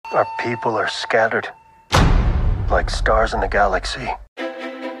Our people are scattered, like stars in the galaxy.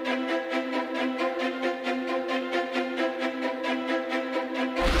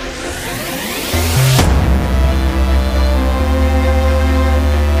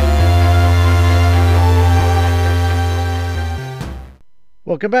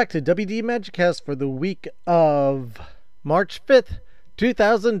 Welcome back to WD Magicast for the week of March 5th,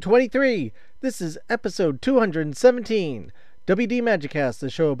 2023. This is episode 217. WD Magicast,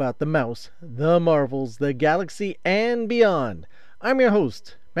 the show about the mouse, the Marvels, the galaxy, and beyond. I'm your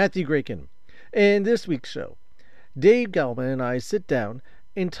host, Matthew Graykin. In this week's show, Dave Gelman and I sit down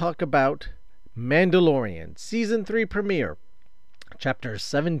and talk about Mandalorian, Season 3 premiere, Chapter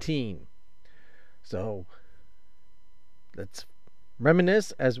 17. So, let's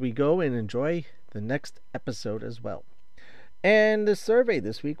reminisce as we go and enjoy the next episode as well. And the survey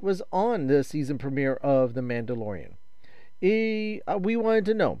this week was on the season premiere of The Mandalorian. We wanted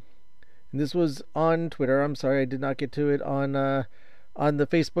to know, and this was on Twitter. I'm sorry I did not get to it on the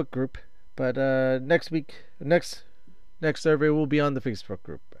Facebook group, but next survey will be on the Facebook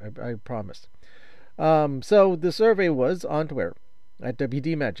group. I promise. So the survey was on Twitter at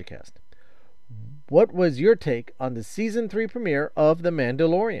WD Magicast. What was your take on the season 3 premiere of The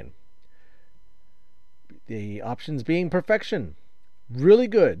Mandalorian? The options being perfection, really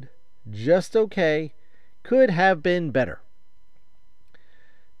good, just okay, could have been better.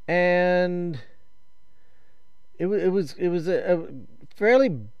 And it was a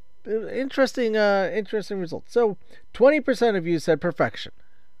fairly interesting result. So 20% of you said perfection.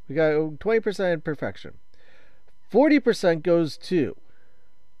 We got 20% perfection. 40% goes to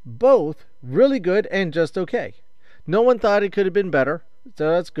both really good and just okay. No one thought it could have been better, so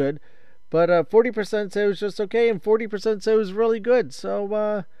that's good. But 40% say it was just okay, and 40% say it was really good.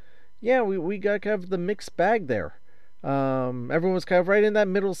 So yeah, we got kind of the mixed bag there. Everyone was kind of right in that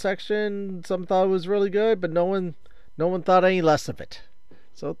middle section. Some thought it was really good, but no one thought any less of it.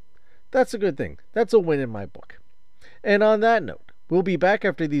 So that's a good thing. That's a win in my book. And on that note, we'll be back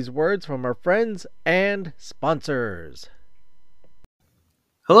after these words from our friends and sponsors.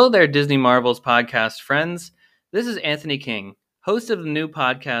 Hello there, Disney Marvels podcast friends. This is Anthony King, host of the new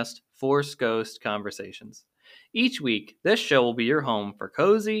podcast, Force Ghost Conversations. Each week, this show will be your home for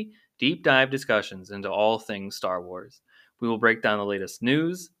cozy, deep dive discussions into all things Star Wars. We will break down the latest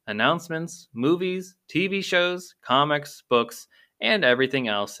news, announcements, movies, TV shows, comics, books, and everything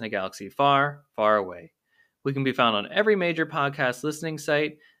else in a galaxy far, far away. We can be found on every major podcast listening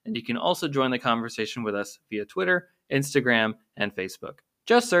site, and you can also join the conversation with us via Twitter, Instagram, and Facebook.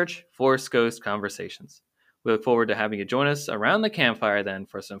 Just search Force Ghost Conversations. We look forward to having you join us around the campfire then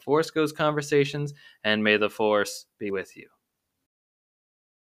for some Force Ghost conversations, and may the Force be with you.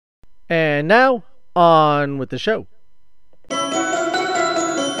 And now, on with the show.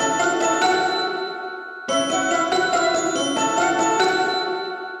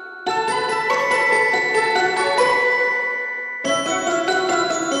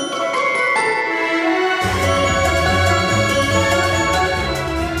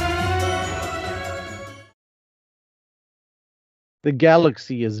 The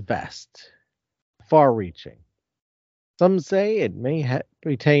galaxy is vast, far-reaching. Some say it may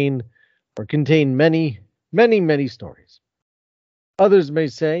contain many, many, many stories. Others may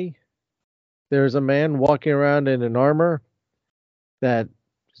say there's a man walking around in an armor that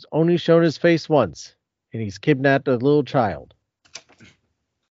has only shown his face once, and he's kidnapped a little child.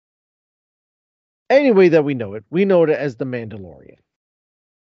 Any way that we know it as the Mandalorian.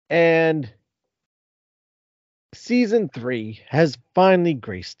 And Season 3 has finally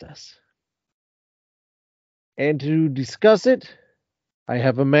graced us. And to discuss it, I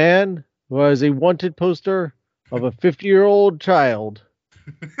have a man who has a wanted poster of a 50-year-old child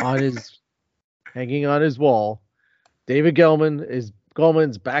hanging on his wall. David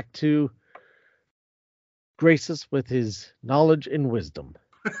Gelman's back to grace us with his knowledge and wisdom.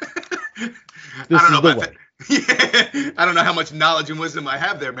 This is the way. Yeah, I don't know how much knowledge and wisdom I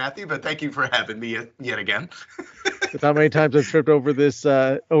have there, Matthew, but thank you for having me yet again. With how many times I've tripped over this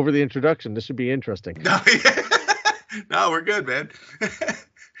over the introduction, this should be interesting. No, we're good, man.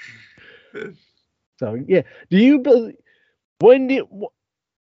 So yeah, do you believe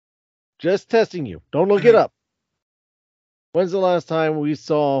just testing you? Don't look it up. When's the last time we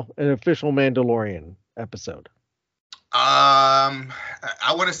saw an official Mandalorian episode? I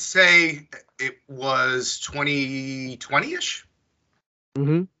want to say it was 2020-ish.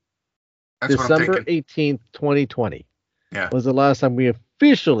 Mm-hmm. That's December 18th, 2020. Yeah. Was the last time we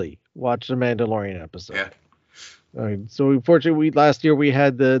officially watched a Mandalorian episode. Yeah. All right. So unfortunately, last year we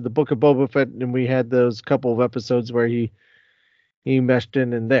had the Book of Boba Fett, and we had those couple of episodes where he he meshed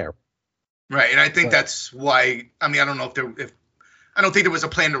in there. Right, and I think that's why. I mean, I don't know if I don't think there was a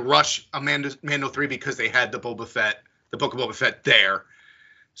plan to rush a Mando 3 because they had the Book of Boba Fett there.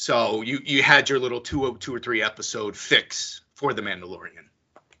 So you had your little two or three episode fix for the Mandalorian.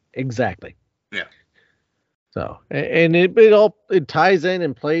 Exactly. Yeah. So, and it ties in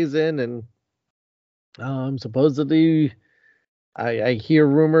and plays in, and supposedly I hear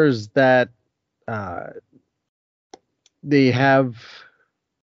rumors that they have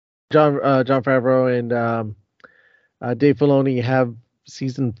John Favreau and Dave Filoni have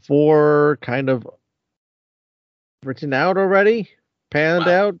season 4 kind of written out already, panned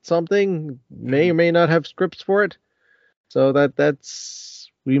out. Something may or may not have scripts for it, so that's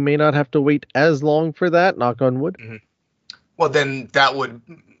we may not have to wait as long for that. Knock on wood. Mm-hmm. Well, then that would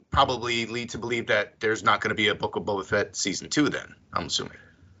probably lead to believe that there's not going to be a Book of Boba Fett season 2. Then I'm assuming.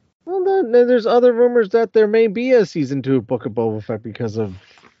 Well, then there's other rumors that there may be a season 2 of Book of Boba Fett because of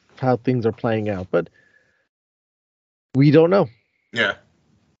how things are playing out, but we don't know. Yeah.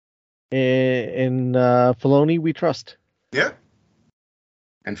 And Filoni, we trust. Yeah.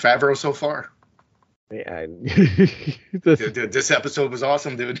 And Favreau so far. Yeah. This episode was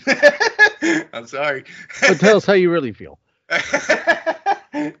awesome, dude. I'm sorry. But tell us how you really feel.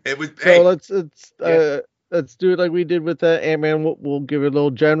 It was. So hey. Let's do it like we did with Ant-Man. We'll give it a little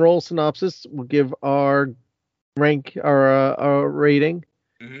general synopsis. We'll give our rank, our rating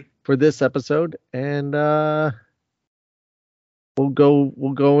for this episode, and we'll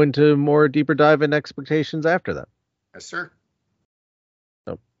go into more deeper dive and expectations after that. Yes, sir.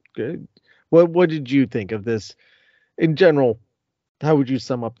 So good. What did you think of this in general? How would you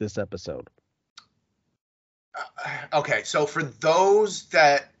sum up this episode? Okay, so for those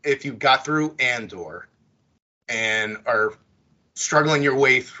that, if you got through Andor and are struggling your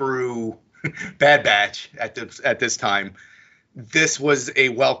way through Bad Batch at this time, this was a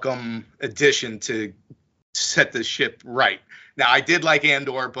welcome addition to set the ship right. Now, I did like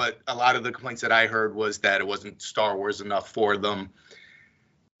Andor, but a lot of the complaints that I heard was that it wasn't Star Wars enough for them.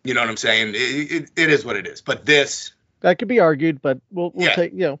 You know what I'm saying? It is what it is. But this... That could be argued, but we'll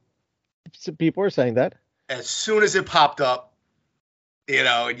take, some people are saying that. As soon as it popped up,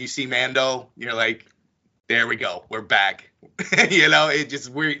 and you see Mando, you're like, there we go. We're back.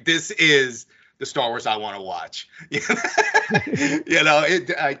 This is the Star Wars I want to watch.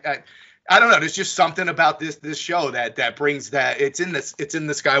 I don't know. There's just something about this show that brings that. It's in the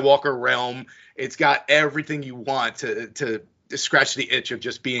Skywalker realm. It's got everything you want to scratch the itch of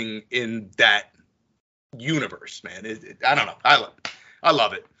just being in that universe, man. I don't know. I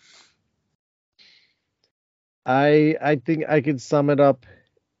love it. I think I could sum it up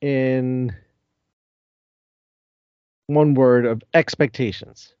in one word of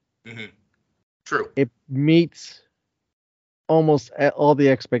expectations. Mm-hmm. True. It meets almost all the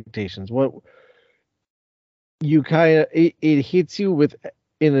expectations. What you it hits you with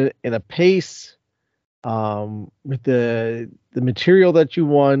in a pace, with the material that you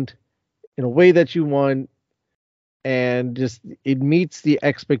want, in a way that you want, and just it meets the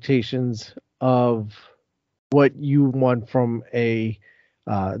expectations of what you want from a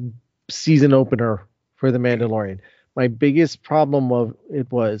season opener for The Mandalorian. My biggest problem of it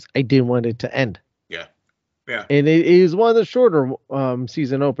was I didn't want it to end. Yeah. And it is one of the shorter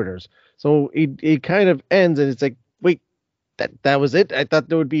season openers. So it kind of ends and it's like, wait, that was it? I thought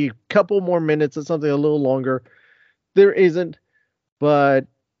there would be a couple more minutes or something a little longer. There isn't, but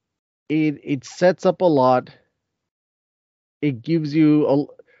it sets up a lot. It gives you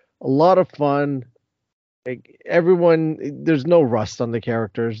a lot of fun. Like everyone, there's no rust on the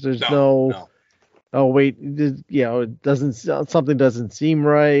characters. There's no. Oh wait, it doesn't, something doesn't seem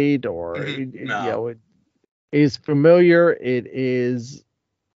right, or it is familiar. It is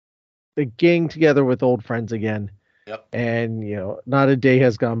the getting together with old friends again. Yep. And not a day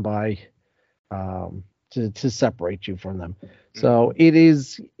has gone by to separate you from them. So it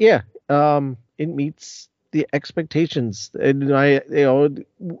is, it meets the expectations. And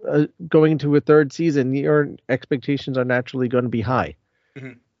going into a third season, your expectations are naturally going to be high.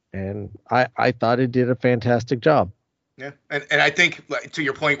 Mm-hmm. And I thought it did a fantastic job. Yeah, and I think, to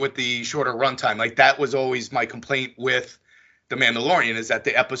your point with the shorter runtime, like that was always my complaint with The Mandalorian, is that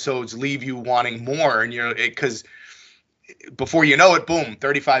the episodes leave you wanting more, and because before you know it, boom,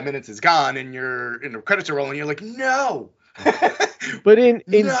 35 minutes is gone, and the credits are rolling. You're like, no. But in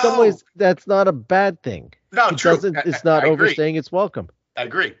some ways, that's not a bad thing. No, true. It's not overstaying its welcome. I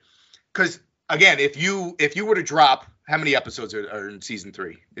agree, because again, if you were to drop, how many episodes are in season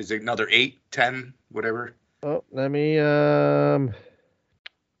 3? Is it another 8, 10, whatever? Oh, let me.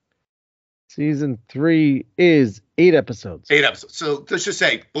 Season 3 is 8 episodes. 8 episodes. So let's just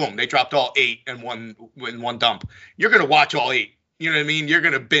say, boom, they dropped all 8 in one dump. You're gonna watch all 8. You know what I mean? You're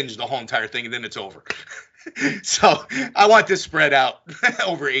gonna binge the whole entire thing, and then it's over. So I want this spread out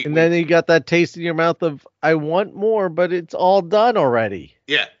over 8 And weeks. then you got that taste in your mouth of, I want more, but it's all done already.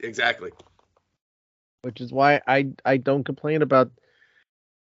 Yeah, exactly. Which is why I don't complain about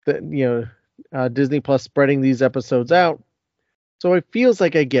the Disney Plus spreading these episodes out. So it feels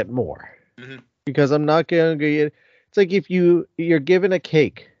like I get more. Mhm. Because I'm not going to get. It's like if you're given a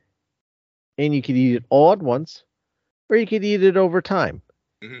cake and you could eat it all at once, or you could eat it over time.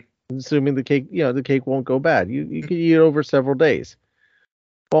 Mhm. Assuming the cake won't go bad. You could eat it over several days.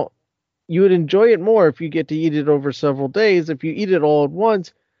 Well, you would enjoy it more if you get to eat it over several days. If you eat it all at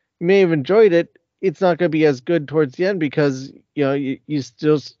once, you may have enjoyed it. It's not going to be as good towards the end because you're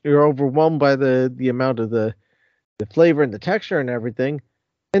overwhelmed by the amount of the flavor and the texture and everything,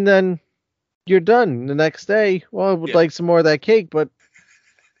 and then you're done the next day. Well, I would like some more of that cake, but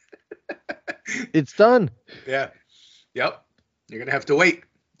it's done. Yeah. Yep. You're gonna have to wait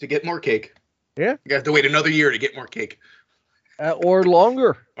to get more cake. Yeah. You have to wait another year to get more cake. Or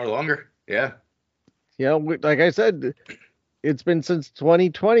longer. Or longer. Yeah. Like I said, it's been since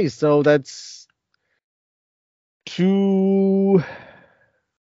 2020, so that's 2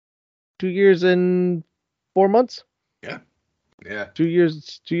 years and 4 months. Yeah. Yeah. 2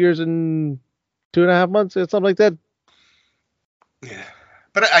 years and 2.5 months, or something like that. Yeah.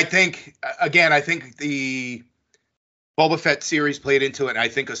 But I think the Boba Fett series played into it, and I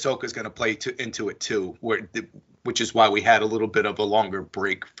think Ahsoka's going to play into it too, which is why we had a little bit of a longer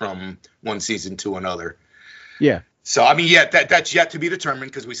break from one season to another. Yeah. So, I mean, that's yet to be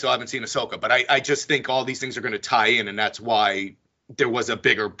determined because we still haven't seen Ahsoka. But I just think all these things are going to tie in, and that's why there was a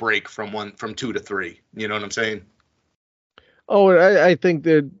bigger break from 2 to 3. You know what I'm saying? Oh, I think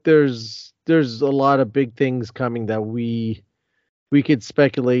that there's a lot of big things coming that we could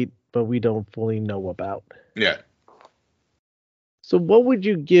speculate, but we don't fully know about. Yeah. So what would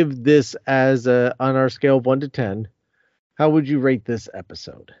you give this as on our scale of 1 to 10? How would you rate this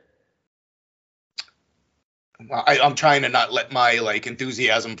episode? Well, I'm trying to not let my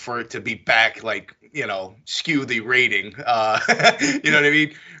enthusiasm for it to be back, skew the rating. You know what I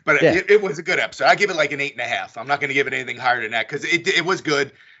mean? But yeah. it was a good episode. I give it like an 8.5. I'm not going to give it anything higher than that because it was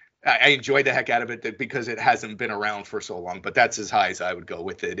good. I enjoyed the heck out of it because it hasn't been around for so long. But that's as high as I would go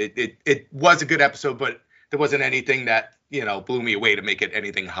with it. It was a good episode, but there wasn't anything that blew me away to make it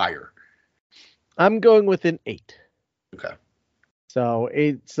anything higher. I'm going with an 8. Okay. So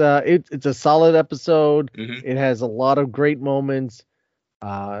it's a solid episode. Mm-hmm. It has a lot of great moments,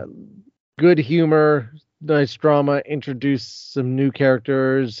 good humor, nice drama, introduce some new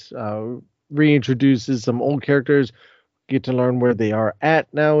characters, reintroduces some old characters, get to learn where they are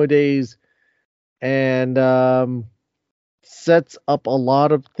at nowadays, and sets up a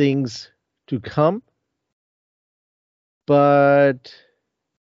lot of things to come. But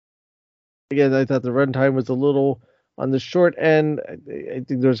again, I thought the runtime was a little on the short end. I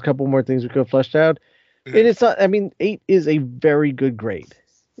think there's a couple more things we could have fleshed out. Mm-hmm. And it's not, 8 is a very good grade.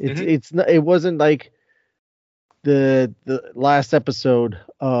 It's not, it wasn't like the last episode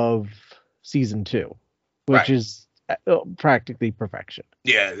of season 2, which is practically perfection.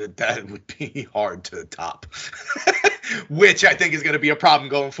 Yeah, that would be hard to top. Which I think is going to be a problem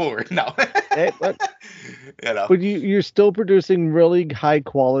going forward. No. But you're still producing really high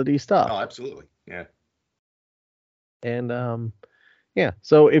quality stuff. Oh, absolutely. Yeah. And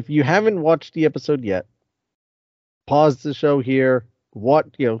so if you haven't watched the episode yet, pause the show here,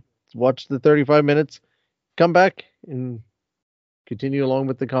 watch the 35 minutes, come back and continue along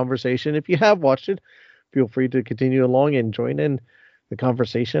with the conversation. If you have watched it, feel free to continue along and join in the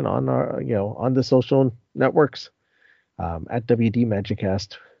conversation on our on the social networks at WD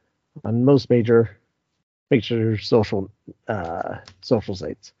Magicast on most major social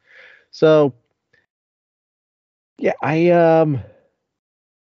sites. So yeah,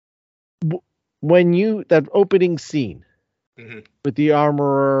 when that opening scene with the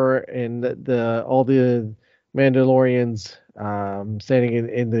armorer and all the Mandalorians standing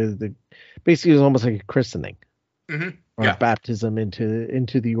in the basically it was almost like a christening or a baptism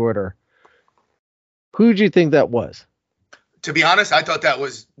into the order. Who do you think that was? To be honest, I thought that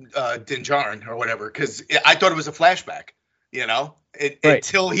was Din Djarin or whatever, because I thought it was a flashback.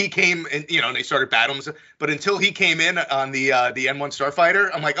 Until he came and and they started battling. But until he came in on the N1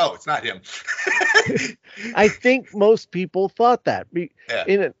 Starfighter, I'm like, oh, it's not him. I think most people thought that.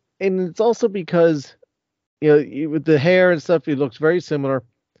 And it's also because with the hair and stuff, it looks very similar.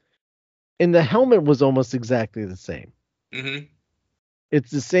 And the helmet was almost exactly the same. Mm-hmm.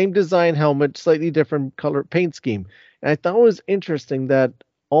 It's the same design helmet, slightly different color paint scheme. And I thought it was interesting that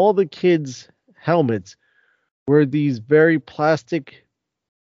all the kids' helmets were these very plastic,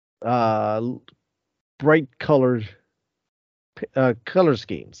 bright colored color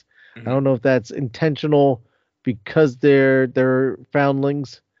schemes. Mhm. I don't know if that's intentional because they're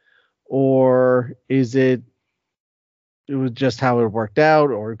foundlings, or is it was just how it worked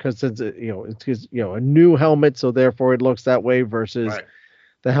out, or because it's just, a new helmet, so therefore it looks that way versus Right.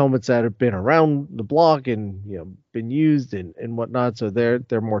 the helmets that have been around the block and been used and whatnot, so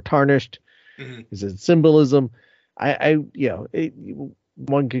they're more tarnished. Mhm. Is it symbolism?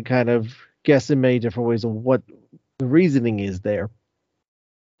 One could kind of guess in many different ways of what the reasoning is there.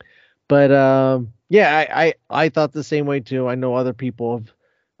 But I thought the same way too. I know other people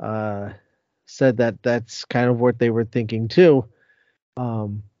have said that that's kind of what they were thinking too.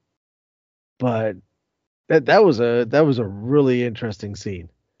 But that was a really interesting scene.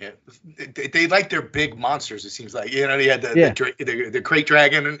 Yeah, they like their big monsters. It seems like you had Yeah. the crate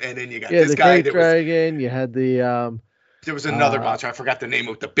dragon, and then you got Yeah, this the guy. Great Dragon. You had the There was another uh, monster. I forgot the name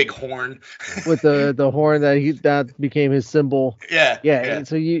of the big horn. with the horn that became his symbol. Yeah. Yeah.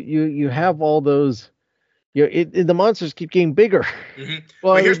 So you have all those. The monsters keep getting bigger. Mm-hmm.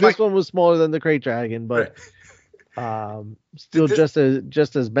 Well, But here's this one was smaller than the Great Dragon, but still This-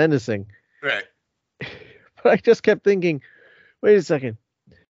 just as menacing. right. But I just kept thinking, wait a second.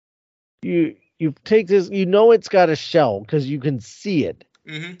 You take this, it's got a shell because you can see it.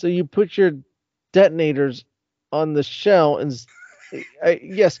 Mm-hmm. So you put your detonators on the shell, and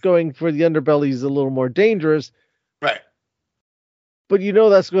yes, going for the underbelly is a little more dangerous, Right. but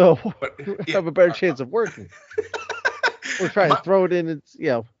that's going to But, have a better chance of working. Or try to throw it in. It's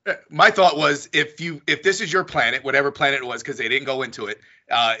My thought was if this is your planet, whatever planet it was, because they didn't go into it,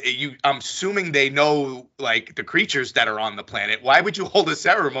 I'm assuming they know like the creatures that are on the planet. Why would you hold a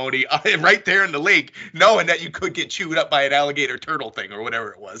ceremony right there in the lake, knowing that you could get chewed up by an alligator turtle thing or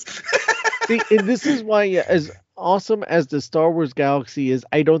whatever it was? See, and this is why, as awesome as the Star Wars galaxy is,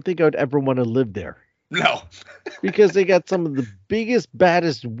 I don't think I would ever want to live there. No. Because they got some of the biggest,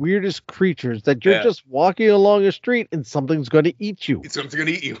 baddest, weirdest creatures that you're just walking along a street and something's going to eat you. Something's going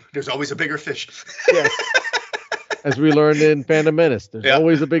to eat you. There's always a bigger fish. Yes. As we learned in Phantom Menace, there's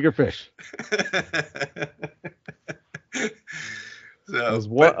always a bigger fish.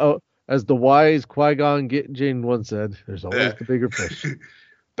 As the wise Qui-Gon Jinn once said, there's always the bigger fish.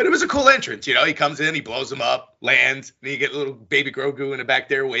 But it was a cool entrance, He comes in, he blows him up, lands, and you get a little baby Grogu in the back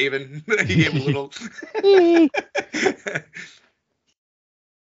there waving. He gave him a little.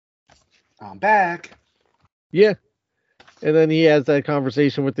 I'm back. Yeah, and then he has that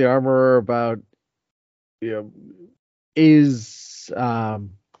conversation with the armorer about, is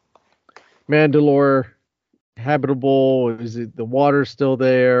Mandalore habitable? Is it the water still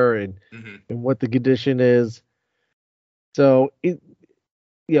there, and what the condition is? So he's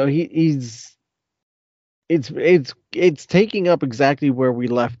taking up exactly where we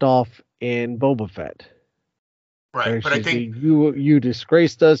left off in Boba Fett. Right, but I think you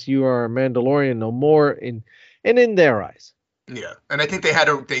disgraced us. You are a Mandalorian no more, and in their eyes. Yeah, and I think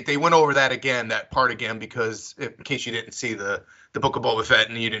they went over that part again because in case you didn't see the Book of Boba Fett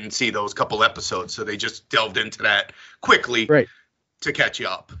and you didn't see those couple episodes, so they just delved into that quickly to catch you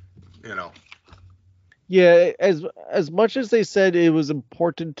up. Yeah, as much as they said it was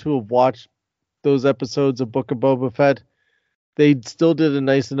important to have watched those episodes of Book of Boba Fett, they still did a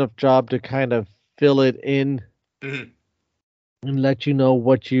nice enough job to kind of fill it in and let you know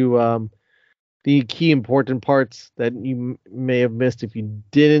what you the key important parts that you may have missed. If you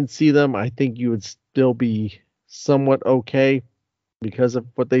didn't see them, I think you would still be somewhat okay because of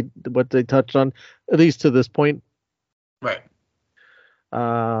what they touched on, at least to this point. Right.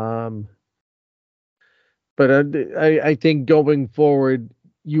 But I think going forward,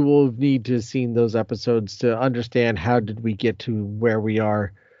 you will need to have seen those episodes to understand how did we get to where we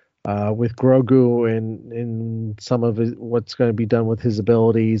are with Grogu and some of what's going to be done with his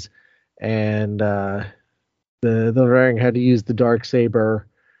abilities, and the learning how to use the Darksaber,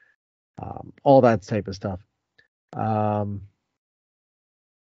 all that type of stuff.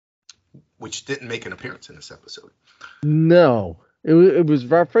 Which didn't make an appearance in this episode. No, it was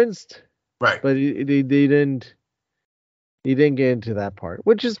referenced. Right. But he didn't get into that part,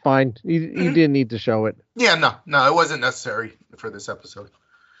 which is fine. You didn't need to show it. Yeah, no, it wasn't necessary for this episode.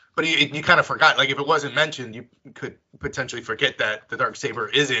 But you kind of forgot. Like, if it wasn't mentioned, you could potentially forget that the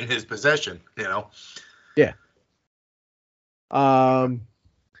Darksaber is in his possession, Yeah. I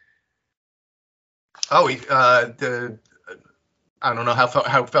don't know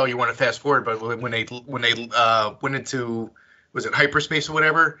how far you want to fast forward, but when they went into was it hyperspace or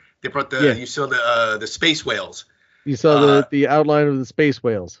whatever? They brought you saw the space whales. You saw the outline of the space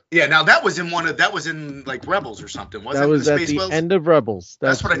whales. Yeah, now that was in like Rebels or something, wasn't it? That was the at space the whales? end of Rebels.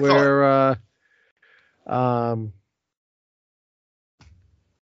 That's what I where, thought.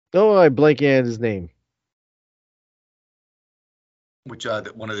 I'm blanking on his name. Which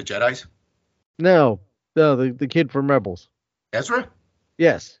one of the Jedis? No, the kid from Rebels. Ezra?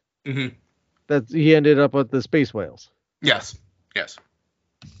 Yes. Mm-hmm. He ended up with the space whales. Yes.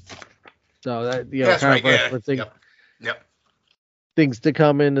 So that that's right. referencing Yep. things to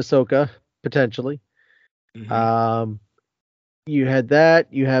come in Ahsoka potentially. Mm-hmm. You had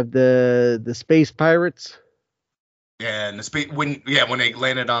that. You have the space pirates. Yeah, and when they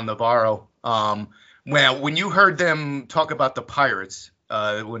landed on Navarro. When you heard them talk about the pirates,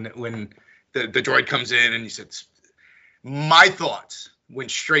 when the droid comes in and he said, my thoughts went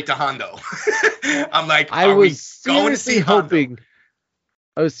straight to Hondo. I'm like, I was seriously hoping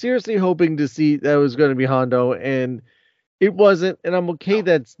to see that was going to be Hondo, and it wasn't, and I'm okay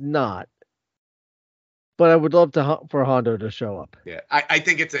that's not. But I would love for Hondo to show up. Yeah, I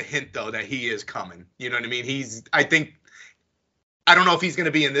think it's a hint though that he is coming. You know what I mean? I don't know if he's going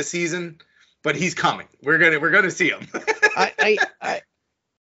to be in this season, but he's coming. We're gonna see him.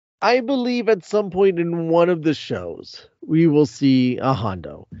 I believe at some point in one of the shows we will see a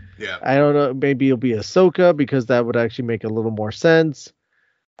Hondo. Yeah. I don't know. Maybe it'll be Ahsoka because that would actually make a little more sense.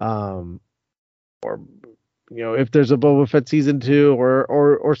 Or if there's a Boba Fett season 2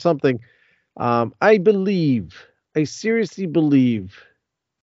 or something. I seriously believe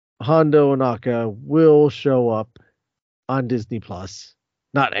Hondo Ohnaka will show up on Disney Plus,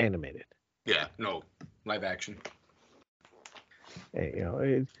 not animated. Yeah, no, live action.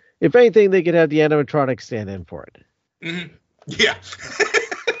 Hey, if anything, they could have the animatronic stand in for it. Mm-hmm. Yeah.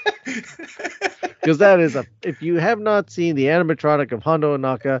 Because that is if you have not seen the animatronic of Hondo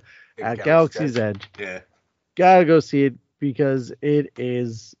Ohnaka at Galaxy's Edge, gotta go see it because it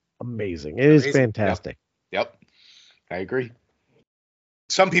is amazing. It is fantastic. Yep. I agree.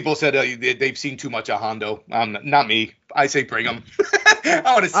 Some people said they've seen too much of Hondo. Not me. I say bring him. I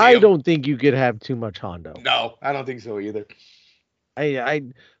want to see him. I don't think you could have too much Hondo. No, I don't think so either. I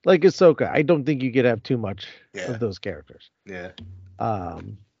like Ahsoka. I don't think you could have too much of those characters. Yeah.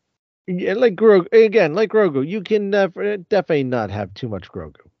 Like Grogu, you can definitely not have too much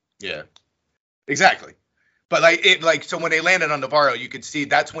Grogu. Yeah. Exactly. But so when they landed on Navarro, you could see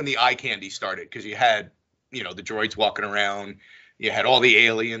that's when the eye candy started because you had, the droids walking around, you had all the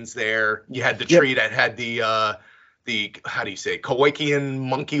aliens there, you had the tree that had the how do you say Kowakian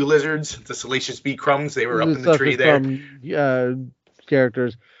monkey lizards, the salacious bee crumbs. They were up in the tree there.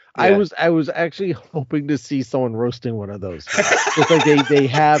 Characters. Yeah. I was actually hoping to see someone roasting one of those, just like they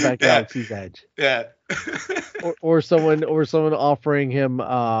have at Galaxy's Edge. Yeah. or someone offering him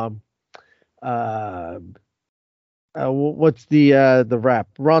what's the wrap?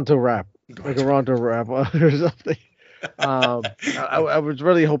 Ronto wrap. Like a Ronto wrap or something. I was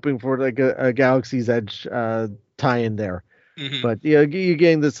really hoping for like a Galaxy's Edge tie-in there. Mm-hmm. But you're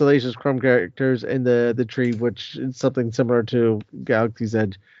getting the Salacious Crumb characters in the tree, which is something similar to Galaxy's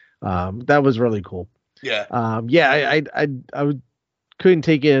Edge. That was really cool. Yeah. I couldn't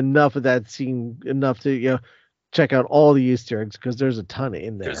take in enough of that scene enough to check out all the Easter eggs because there's a ton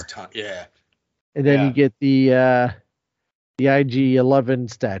in there. There's a ton, yeah. And then you get the IG-11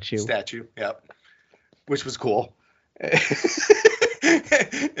 statue. Yep. Which was cool.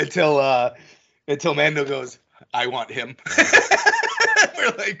 until Mando goes, I want him.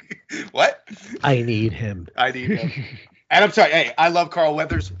 We're like, what? I need him. And I'm sorry, hey, I love Carl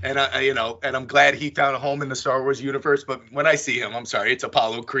Weathers, and and I'm glad he found a home in the Star Wars universe. But when I see him, I'm sorry, it's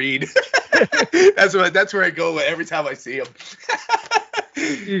Apollo Creed. That's where I go every time I see him.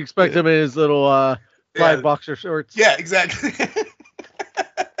 You expect him in his little fly boxer shorts? Yeah, exactly.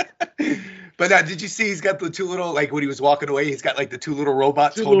 But now, did you see he's got the two little, like when he was walking away, he's got like the two little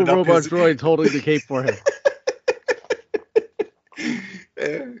robots holding up his... droids holding the cape for him.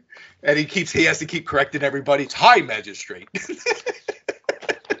 And he has to keep correcting everybody. It's High Magistrate.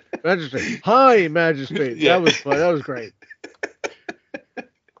 Magistrate. Hi, Magistrate. Yeah. That was fun. That was great.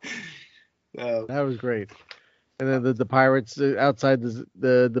 That was great. And then the pirates outside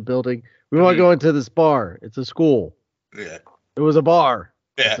the building. We want to go into this bar. It's a school. Yeah. It was a bar.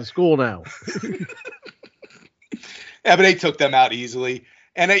 Yeah. It's a school now. Yeah, but they took them out easily.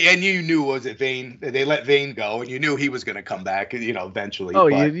 And you knew, was it Vane? They let Vane go, and you knew he was going to come back, eventually. Oh,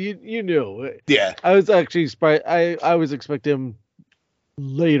 but... you knew. Yeah. I was actually surprised. I was expecting him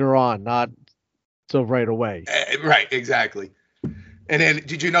later on, not so right away. Right, exactly. And then,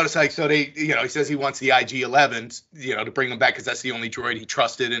 did you notice, like, so they, he says he wants the IG-11s, to bring them back because that's the only droid he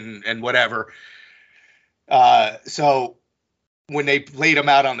trusted and whatever. So when they laid him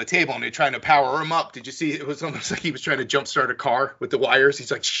out on the table and they're trying to power him up, did you see? It was almost like he was trying to jumpstart a car with the wires.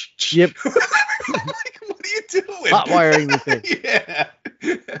 He's like, shh, shh. Yep. Like, what are you doing? Hot wiring the thing. Yeah.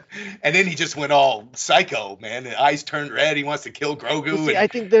 And then he just went all psycho, man. The eyes turned red. He wants to kill Grogu. Well, see, I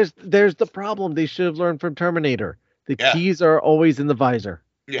think there's the problem they should have learned from Terminator. The Yeah. keys are always in the visor.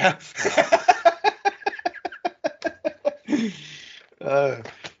 Yeah.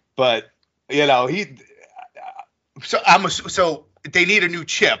 But so they need a new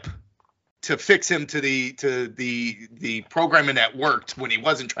chip to fix him to the programming that worked when he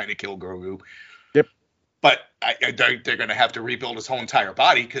wasn't trying to kill Grogu. Yep. But they're going to have to rebuild his whole entire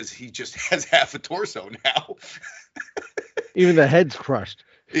body because he just has half a torso now. Even the head's crushed.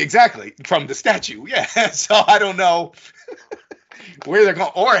 Exactly, from the statue. Yeah. So I don't know where they're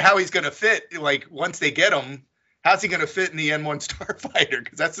going or how he's going to fit. Like, once they get him, how's he going to fit in the N1 Starfighter?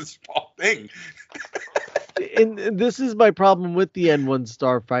 Because that's a small thing. And this is my problem with the N1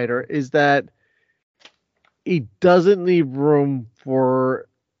 Starfighter, is that it doesn't leave room for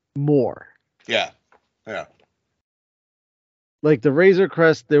more. Yeah. Like the Razor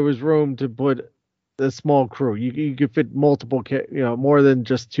Crest, there was room to put a small crew. You could fit multiple, more than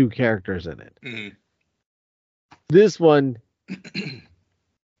just 2 characters in it. Mm-hmm. This one,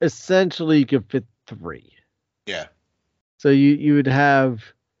 essentially, you could fit 3. Yeah. So you would have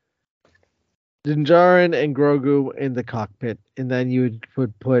Din Djarin and Grogu in the cockpit, and then you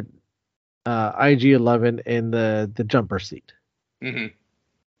would put IG-11 in the jumper seat,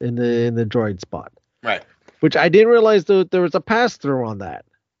 Mm-hmm. in the droid spot. Right. Which I didn't realize there was a pass through on that.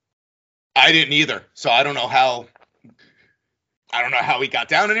 I didn't either. So I don't know how he got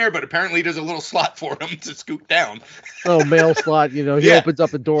down in there, but apparently there's a little slot for him to scoot down. Oh, mail slot. He Yeah. opens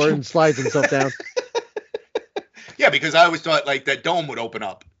up a door and slides himself down. Yeah, because I always thought like that dome would open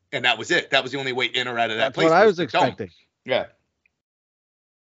up, and that was it. That was the only way in or out of that That's place. what I was the dome. expecting. Yeah.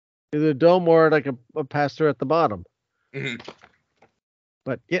 Either a dome or like a pass through at the bottom. Mm-hmm.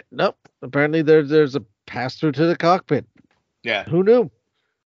 But yeah, nope. Apparently there's a pass through to the cockpit. Yeah. Who knew?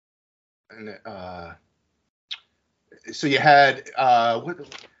 And so you had what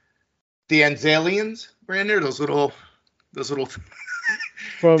the Anzalians were in there. Those little.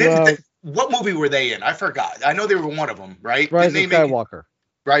 From What movie were they in? I forgot. I know they were one of them, right? Rise of Skywalker.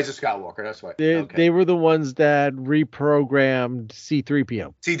 Rise of Skywalker. That's right. They were the ones that reprogrammed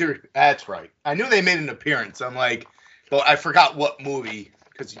C-3PO. C3. That's right. I knew they made an appearance. I'm like, but I forgot what movie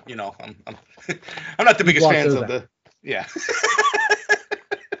because I'm I'm not the biggest fans of the. Yeah.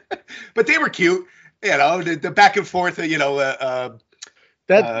 But they were cute. The back and forth.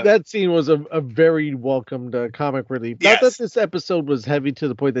 That scene was a very welcomed comic relief. Yes. Not that this episode was heavy to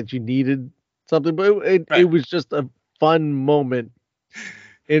the point that you needed something, but it was just a fun moment.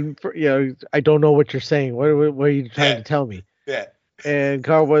 And I don't know what you're saying. What are you trying to tell me? Yeah. And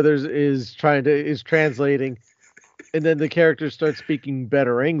Carl Weathers is translating, and then the character starts speaking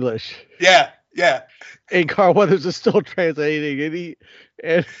better English. Yeah. Yeah. And Carl Weathers is still translating,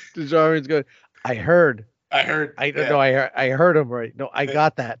 and Djarin's going, I heard. I heard him right. No, I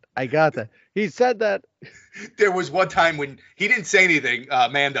got that. He said that. There was one time when he didn't say anything,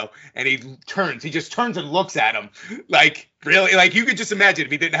 Mando, and he just turns and looks at him. Like, really? Like, you could just imagine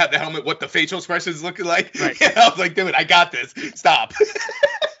if he didn't have the helmet, what the facial expressions looking like. Right. I was like, dude, I got this. Stop.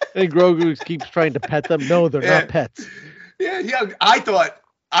 And Grogu keeps trying to pet them. No, they're not pets. Yeah. I thought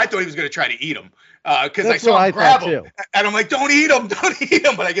he was going to try to eat him. Because I That's saw what him grab thought, him. too. And I'm like, don't eat him.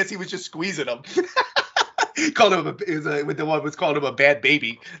 But I guess he was just squeezing him. Called him with the one was called him a bad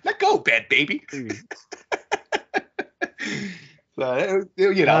baby. Let go, bad baby. So,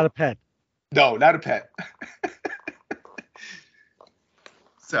 Not a pet. No, not a pet.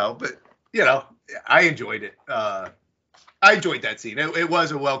 So, but I enjoyed it. I enjoyed that scene. It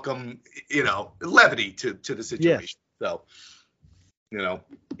was a welcome, levity to the situation. Yes. So,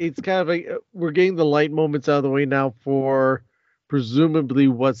 It's kind of like we're getting the light moments out of the way now for presumably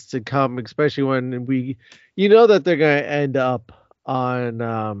what's to come, especially when that they're going to end up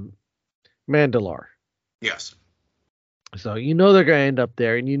on Mandalore. Yes. So they're going to end up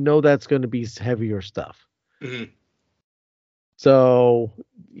there, and that's going to be heavier stuff. Mm-hmm. So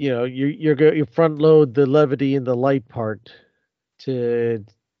you're going to front load the levity and the light part to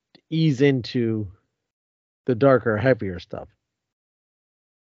ease into the darker, heavier stuff.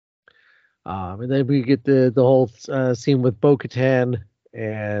 And then we get the whole scene with Bo-Katan,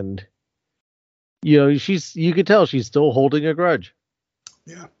 and you could tell she's still holding a grudge.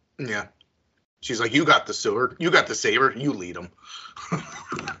 Yeah. Yeah. She's like, you got the sword, you got the saber, you lead them.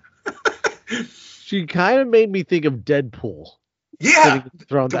 She kind of made me think of Deadpool. Yeah,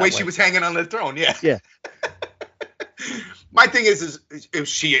 the way she was hanging on the throne. Yeah. Yeah. My thing is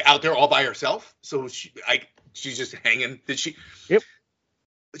she out there all by herself? So she's just hanging. Did she? Yep.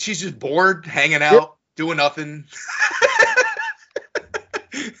 She's just bored, hanging out, doing nothing.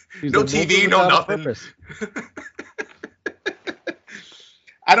 No TV, no nothing.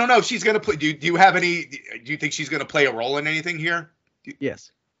 I don't know if she's gonna play. Do you have any? Do you think she's gonna play a role in anything here?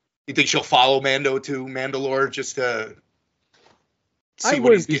 Yes. You think she'll follow Mando to Mandalore just to see I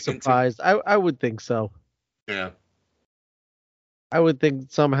what he's wouldn't be getting surprised. I would think so. into? Yeah. I would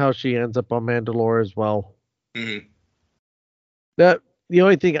think somehow she ends up on Mandalore as well. Mm-hmm. That the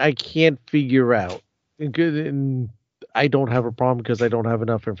only thing I can't figure out, and I don't have a problem because I don't have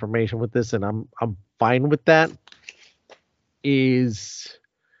enough information with this, and I'm fine with that. Is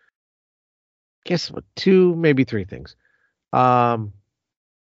guess what? 2, maybe 3 things.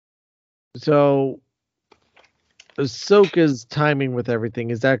 So Ahsoka's timing with everything,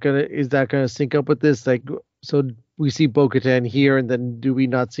 is that gonna sync up with this? Like, so we see Bo-Katan here, and then do we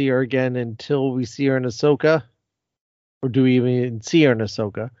not see her again until we see her in Ahsoka? Or do we even see her in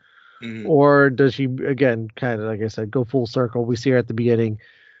Ahsoka? Mm-hmm. Or does she, again, kind of, like I said, go full circle? We see her at the beginning,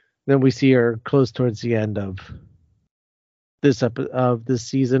 then we see her close towards the end of this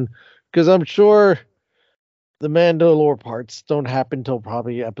season. Because I'm sure the Mandalore parts don't happen till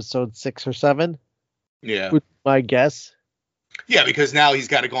probably episode 6 or 7. Yeah. With my guess. Yeah, because now he's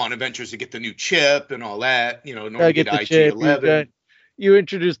got to go on adventures to get the new chip and all that. You know, in order to Get get the IG-11. chip. You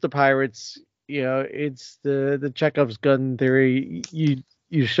introduce the pirates. You know, it's the Chekhov's gun theory. You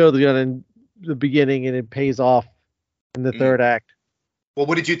show the gun in the beginning, and it pays off in the third act. Well,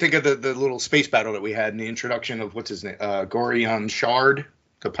 what did you think of the little space battle that we had in the introduction of what's his name, Gorion Shard,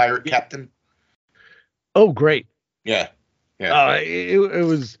 the pirate captain? Oh, great! Yeah. It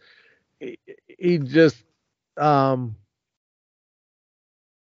was. He just, the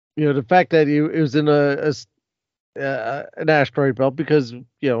fact that it was in an asteroid belt, because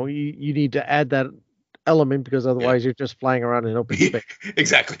you need to add that element, because otherwise you're just flying around in open space.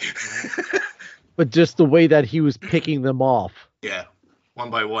 Exactly. But just the way that he was picking them off. Yeah,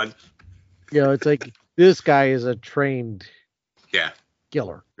 one by one. It's like, this guy is a trained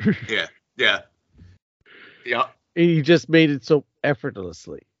killer. Yeah. He just made it so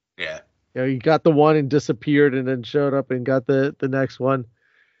effortlessly. Yeah. You got the one and disappeared, and then showed up and got the next one.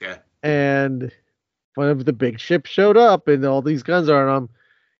 Yeah. And when the big ship showed up and all these guns are on him,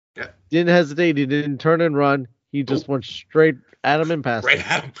 didn't hesitate. He didn't turn and run. He just went straight at him and passed him.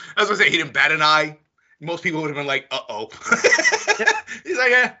 At him. I was going to say, he didn't bat an eye. Most people would have been like, uh-oh. He's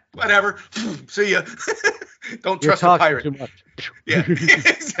like, whatever. See ya. Don't trust a pirate. Too much. Yeah,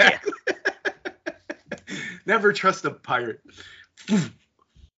 exactly. Never trust a pirate.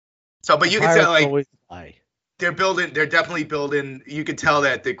 So, but you can tell, like, they're definitely building. You could tell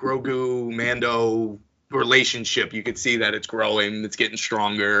that the Grogu Mando relationship, you could see that it's growing, it's getting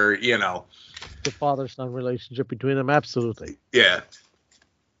stronger, The father-son relationship between them, absolutely. Yeah.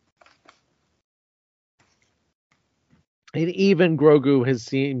 And even Grogu has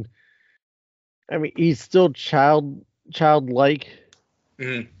seen, he's still childlike,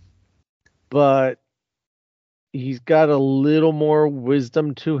 but he's got a little more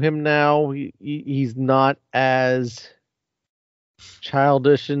wisdom to him now. He's not as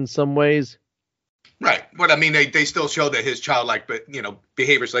childish in some ways. Right. But they still show that his childlike, but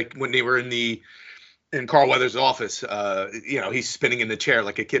behaviors, like when they were in Carl Weathers' office, he's spinning in the chair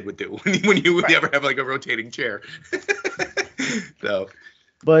like a kid would do when you ever have like a rotating chair. So.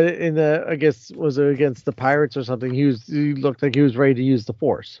 But I guess, was it against the pirates or something? He looked like he was ready to use the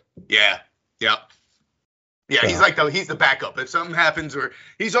Force. Yeah. Yeah. Yeah, so. He's the backup. If something happens, or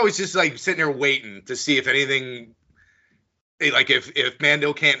he's always just like sitting there waiting to see if anything, like if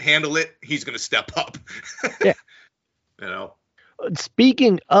Mando can't handle it, he's going to step up. Yeah.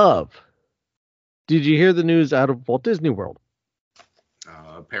 Speaking of, did you hear the news out of Walt Disney World?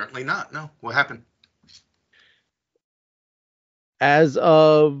 Apparently not. No. What happened? As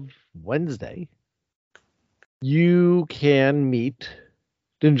of Wednesday, you can meet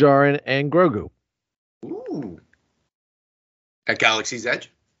Din Djarin and Grogu. Ooh. At Galaxy's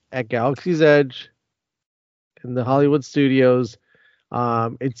Edge? At Galaxy's Edge in the Hollywood Studios.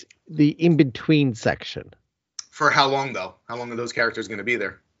 It's the in-between section. For how long, though? How long are those characters going to be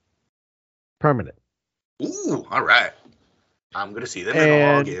there? Permanent. Ooh, all right. I'm going to see them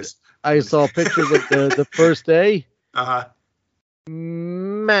in August. I saw pictures of the first day. Uh-huh.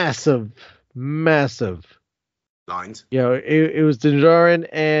 Massive. Those lines. It was Din Djarin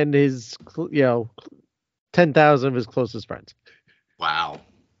and his 10,000 of his closest friends. Wow.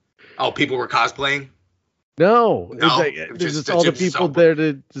 Oh, people were cosplaying? No, No, it's just all the people there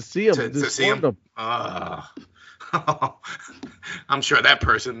to see him. To see him. I'm sure that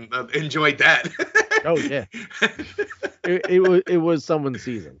person enjoyed that. Oh yeah, it was someone's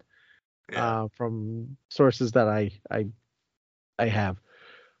season. Yeah. From sources that I have.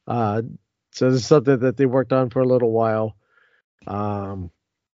 So this is something that they worked on for a little while. The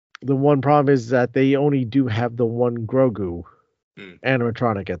one problem is that they only do have the one Grogu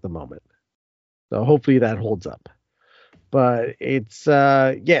animatronic at the moment. So hopefully that holds up. But it's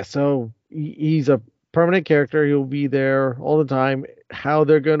so he's a permanent character. He'll be there all the time. How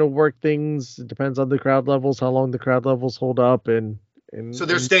they're going to work things depends on the crowd levels, how long the crowd levels hold up, and so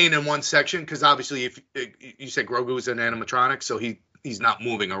they're staying in one section because obviously, if you said Grogu is an animatronic, so he's not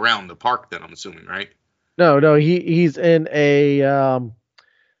moving around the park. Then I'm assuming, right? No, he's in a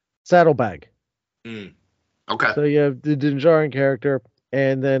saddlebag. Okay. So you have the Din Djarin character,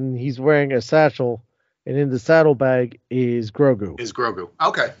 and then he's wearing a satchel, and in the saddlebag is Grogu.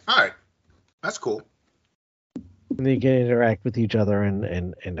 Okay. All right. That's cool. And they can interact with each other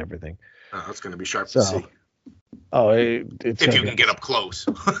and everything. Oh, that's going to be sharp to see. Oh, it's if you can get up close.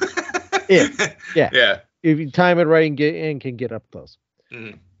 Yeah. If you time it right and can get up close.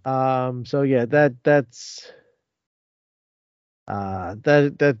 Mm-hmm. So yeah, that's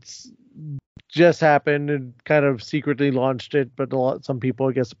just happened and kind of secretly launched it, but some people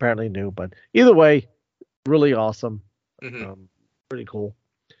I guess apparently knew. But either way, really awesome. Mm-hmm. Pretty cool.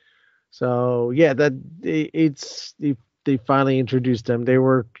 So yeah, they finally introduced them. They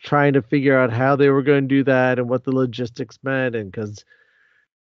were trying to figure out how they were going to do that and what the logistics meant, and because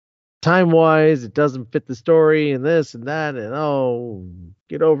time-wise, it doesn't fit the story and this and that, and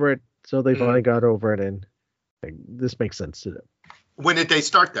get over it. So they finally got over it, and this makes sense to them. When did they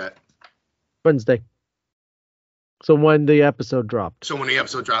start that? Wednesday. So when the episode dropped. I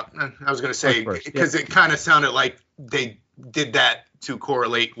was going to say, because it kind of sounded like they did that to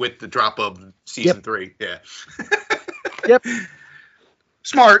correlate with the drop of season 3. Yeah. Yep.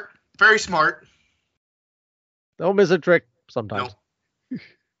 Smart. Very smart. Don't miss a trick sometimes. No.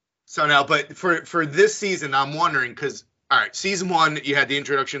 So now, but for this season, I'm wondering, because, all right, season 1, you had the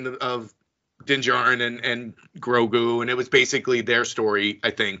introduction of Din Djarin and Grogu, and it was basically their story, I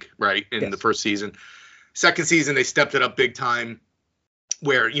think, right, in the first season. Second season, they stepped it up big time,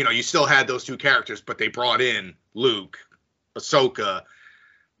 where, you still had those two characters, but they brought in Luke, Ahsoka,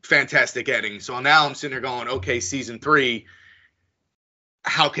 fantastic editing. So now I'm sitting there going, okay, season 3,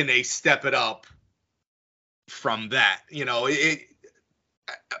 how can they step it up from that?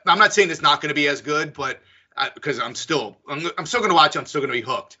 I'm not saying it's not going to be as good, but because I'm still going to watch it, I'm still going to be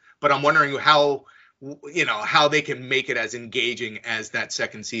hooked. But I'm wondering how they can make it as engaging as that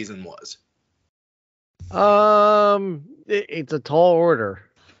second season was. It's a tall order.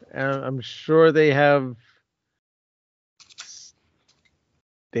 I'm sure they have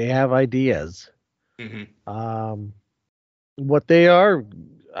ideas. Mm-hmm. What they are,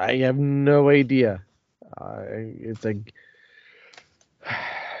 I have no idea. It's like,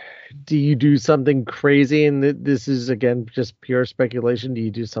 do you do something crazy? And this is, again, just pure speculation. Do you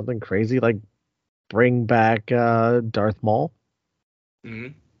do something crazy like bring back Darth Maul? Mm-hmm.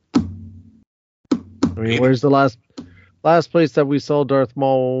 I mean, where's the last place that we saw Darth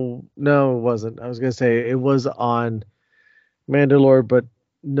Maul? No, it wasn't. I was going to say it was on Mandalore, but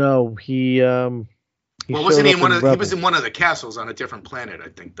no, he wasn't he in one of he was in one of the castles on a different planet, I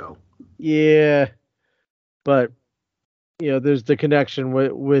think, though. Yeah. But there's the connection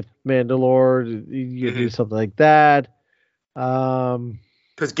with Mandalore. You do something like that.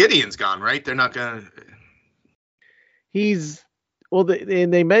 Because Gideon's gone, right? They're not gonna.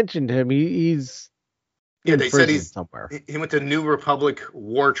 And they mentioned him. He's they said he's somewhere. He went to New Republic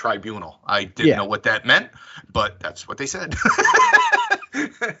War Tribunal. I didn't know what that meant, but that's what they said.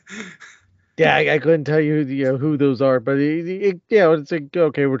 Yeah, I couldn't tell you, who those are, but it's like,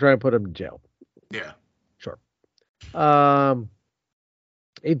 okay, we're trying to put him in jail. Yeah. Sure.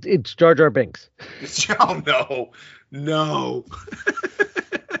 It's Jar Jar Binks. Oh, no.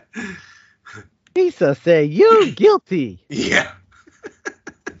 Lisa say you're guilty. Yeah.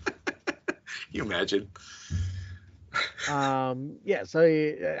 You imagine. Yeah, so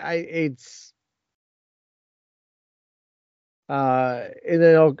it's and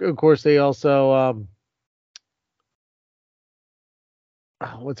then of course they also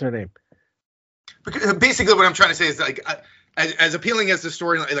what's her name? Because basically what I'm trying to say is, like, as appealing as the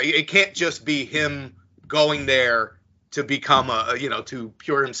story, like, it can't just be him going there to become to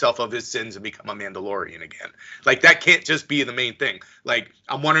cure himself of his sins and become a Mandalorian again. Like, that can't just be the main thing. Like,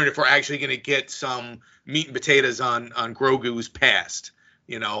 I'm wondering if we're actually going to get some meat and potatoes on Grogu's past,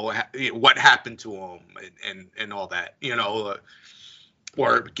 what happened to him and all that,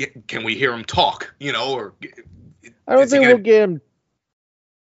 or can we hear him talk, or I don't think we'll get him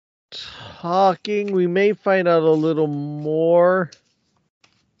talking. We may find out a little more.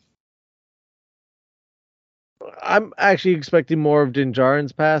 I'm actually expecting more of Din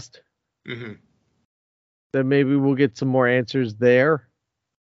Djarin's past. Mm-hmm. That maybe we'll get some more answers there.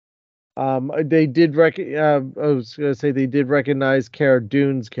 They did they did recognize Cara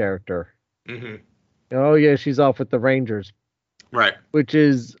Dune's character. Mm-hmm. Oh yeah, she's off with the Rangers. Right. Which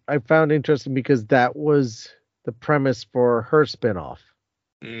is, I found interesting because that was the premise for her spinoff.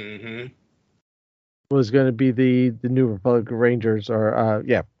 Mm-hmm. Was going to be the New Republic Rangers, or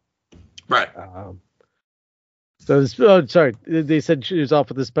yeah. Right. So sorry, they said she was off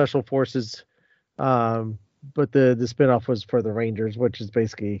with the Special Forces, but the spinoff was for the Rangers, which is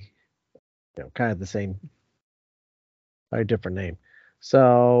basically, kind of the same, by a different name.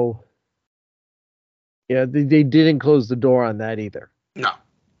 So yeah, they didn't close the door on that either. No.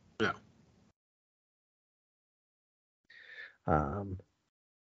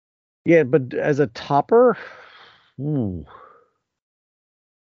 Yeah, but as a topper, ooh.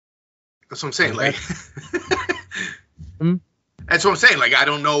 That's what I'm saying. Like, that's what I'm saying. Like, I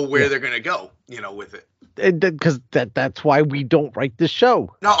don't know where they're gonna go, with it. Because that's why we don't write the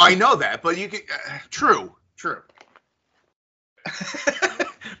show. No, I know that, but you can. True.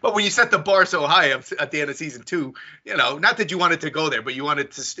 But when you set the bar so high up at the end of season 2, not that you wanted to go there, but you want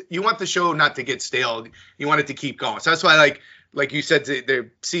the show not to get stale. You want it to keep going. So that's why, like you said, the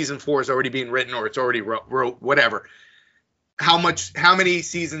season 4 is already being written, or it's already wrote, whatever. How many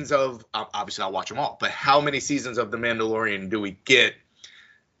seasons of, obviously I'll watch them all, but how many seasons of The Mandalorian do we get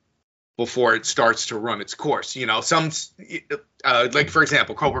before it starts to run its course? Some, like, for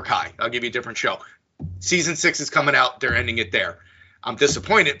example, Cobra Kai. I'll give you a different show. Season 6 is coming out. They're ending it there. I'm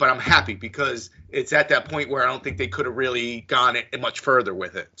disappointed, but I'm happy because it's at that point where I don't think they could have really gone it much further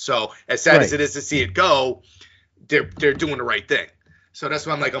with it. So as sad as it is to see it go, they're doing the right thing. So that's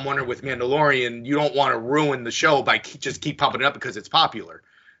why I'm wondering with Mandalorian, you don't want to ruin the show by just keep pumping it up because it's popular,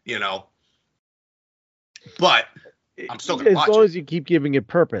 But I'm still going to watch it. As long as you keep giving it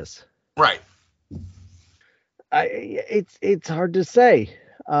purpose. Right. It's hard to say.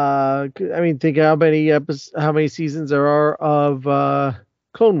 I mean, think how many seasons there are of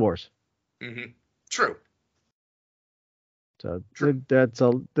Clone Wars. Mm-hmm. True. So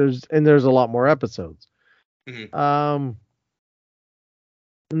there's a lot more episodes. Mm-hmm.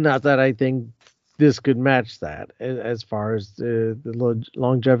 Not that I think this could match that as far as the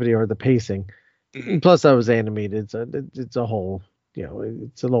longevity or the pacing. Mm-hmm. Plus, that was animated, so it's a whole,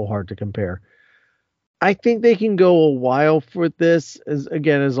 it's a little hard to compare. I think they can go a while for this, as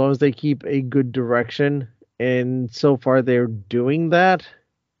long as they keep a good direction. And so far, they're doing that.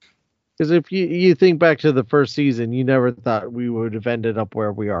 Because if you think back to the first season, you never thought we would have ended up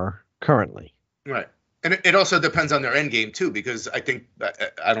where we are currently. Right. And it also depends on their end game, too, because I think,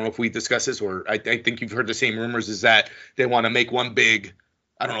 I don't know if we discussed this, or I think you've heard the same rumors, is that they want to make one big,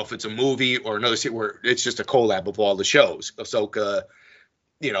 I don't know if it's a movie or another series where it's just a collab of all the shows. Ahsoka,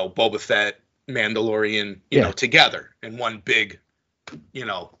 Boba Fett, Mandalorian, together in one big,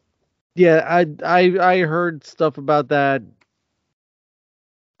 Yeah, I heard stuff about that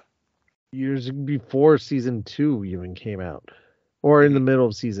years before season 2 even came out, or in the middle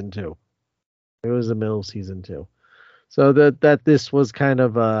of season 2. It was the middle of season 2, so that this was kind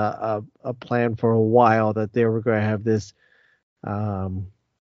of a plan for a while, that they were going to have this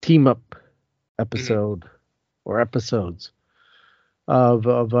team up episode or episodes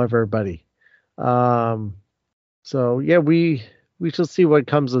of everybody. So yeah, we shall see what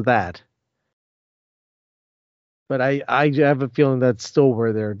comes of that. But I have a feeling that's still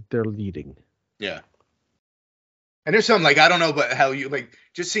where they're leading. Yeah. And there's some, I don't know, but how you,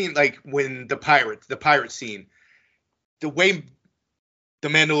 just seeing, when the pirate scene, the way the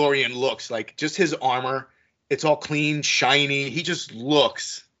Mandalorian looks, just his armor, it's all clean, shiny. He just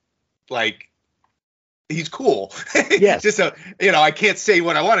looks like he's cool. Yes. Just I can't say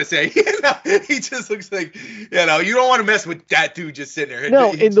what I want to say. He just looks like, you don't want to mess with that dude just sitting there.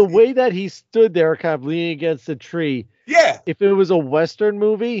 No, in the way that he stood there, kind of leaning against a tree. Yeah. If it was a Western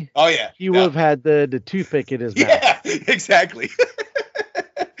movie, oh yeah, he would have had the toothpick in his mouth. Yeah, exactly.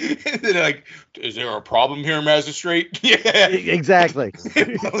 And they're like, is there a problem here, magistrate? Yeah, exactly.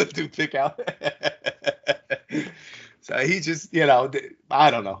 Pull the toothpick out. He just,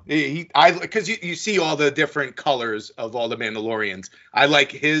 I don't know. Because you see all the different colors of all the Mandalorians. I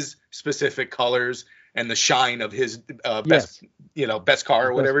like his specific colors and the shine of his best, best car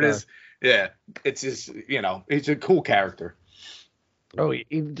or whatever it is. Yeah, it's just, he's a cool character. Oh,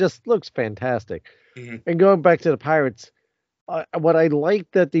 he just looks fantastic. Mm-hmm. And going back to the pirates, what I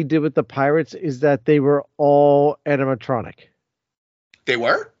like that they did with the pirates is that they were all animatronic. They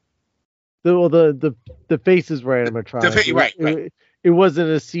were? The faces were animatronic. Right. It wasn't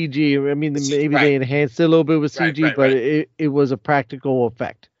a CG. I mean, maybe they enhanced it a little bit with CG, but it was a practical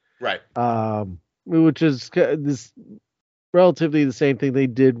effect. Right. Which is this relatively the same thing they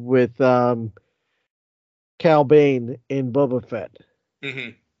did with Cal Bane in Boba Fett.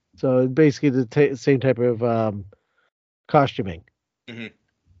 Mm-hmm. So basically the same type of costuming.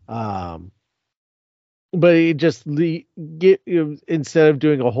 Mm-hmm. But it just instead of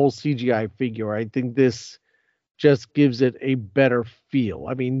doing a whole CGI figure, I think this just gives it a better feel.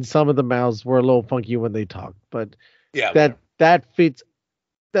 I mean, some of the mouths were a little funky when they talked, but that fits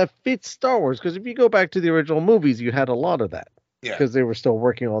Star Wars, because if you go back to the original movies, you had a lot of that. Yeah. Because they were still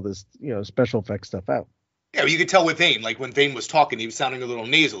working all this, special effects stuff out. Yeah, you could tell with Vane, like when Vane was talking, he was sounding a little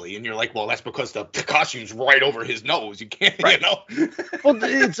nasally, and you're like, well, that's because the costume's right over his nose. You can't, Well,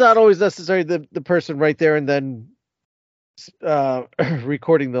 it's not always necessary the person right there and then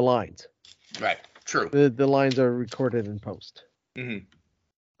recording the lines. Right. True. The lines are recorded in post. Mm-hmm.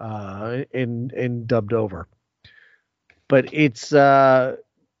 And dubbed over. But it's it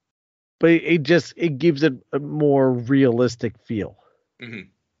gives it a more realistic feel. Mm-hmm.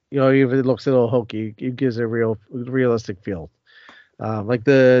 Even if it looks a little hokey, it gives it a realistic feel. Like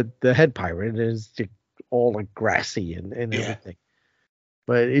the head pirate is all like grassy and everything.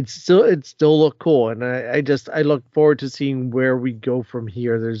 But it still look cool, and I look forward to seeing where we go from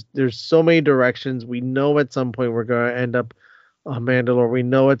here. There's so many directions. We know at some point we're going to end up on Mandalore. We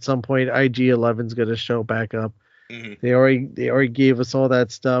know at some point IG-11's going to show back up. Mm-hmm. They already gave us all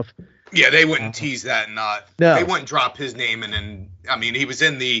that stuff. Yeah, they wouldn't tease that. They wouldn't drop his name, and then he was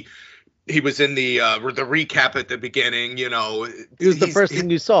in the recap at the beginning. He was the first thing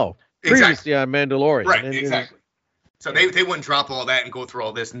you saw previously on Mandalorian. Right, exactly. So they wouldn't drop all that and go through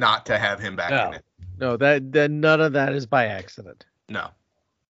all this not to have him back in it. No, that none of that is by accident. No.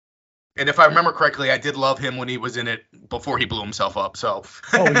 And if I remember correctly, I did love him when he was in it before he blew himself up. So.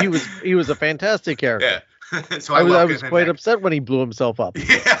 he was a fantastic character. Yeah. So I was quite upset when he blew himself up.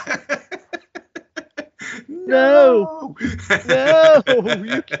 Yeah. No,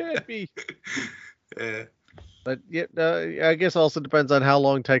 you can't be. Yeah. But I guess also depends on how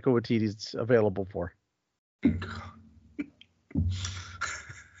long Taika Waititi's available for.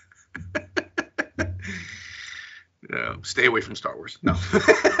 No, stay away from Star Wars. No.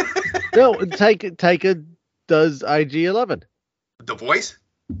 No, Taika does IG-11. The voice?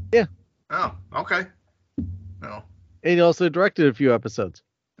 Yeah. Oh, okay. No. And he also directed a few episodes.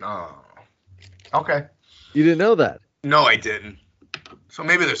 Oh. Okay. You didn't know that? No, I didn't. So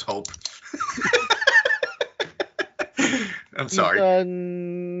maybe there's hope. I'm sorry.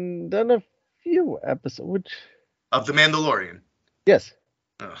 He's done a few episodes. Of The Mandalorian? Yes.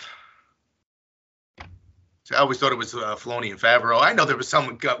 Ugh. So I always thought it was Filoni and Favreau. I know there was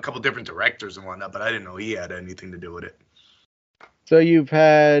a couple different directors and whatnot, but I didn't know he had anything to do with it. So you've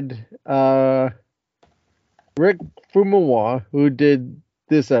had Rick Famuyiwa, who did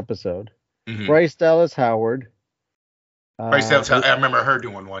this episode. Mm-hmm. Bryce Dallas Howard. Bryce Dallas Howard. I remember her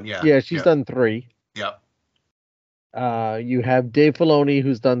doing one. Yeah. Yeah, she's done 3. Yep. You have Dave Filoni,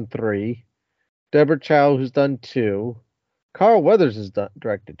 who's done 3. Deborah Chow, who's done 2. Carl Weathers has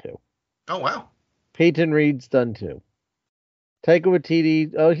directed 2. Oh, wow. Peyton Reed's done 2. Taika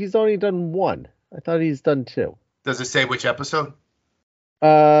Waititi, he's only done 1. I thought he's done 2. Does it say which episode?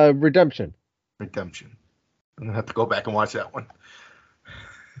 Redemption. I'm gonna have to go back and watch that one.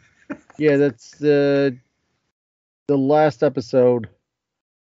 Yeah, that's the last episode.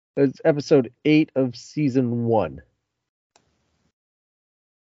 It's episode 8 of season 1.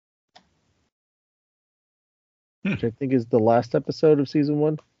 Which I think is the last episode of season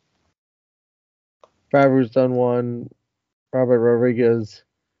 1. Favreau's done 1. Robert Rodriguez,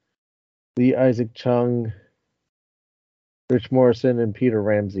 Lee Isaac Chung, Rich Morrison, and Peter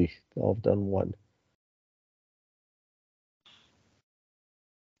Ramsey all have done 1.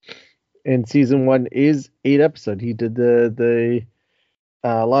 And season 1 is 8 episodes. He did the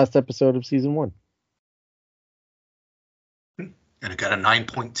last episode of season 1. And it got a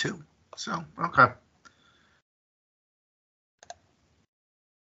 9.2. So, okay.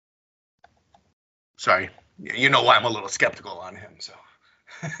 Sorry. You know why I'm a little skeptical on him, so.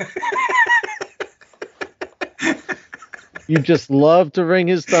 You just love to bring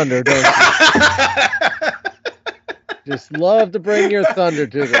his thunder, don't you? Just love to bring your thunder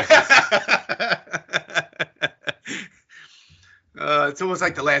to this. It's almost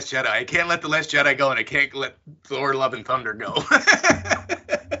like The Last Jedi. I can't let The Last Jedi go, and I can't let Thor: Love and Thunder go.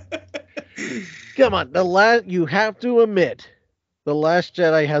 Come on, you have to admit, The Last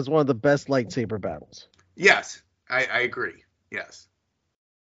Jedi has one of the best lightsaber battles. Yes, I agree. Yes.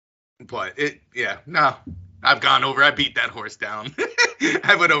 But I beat that horse down.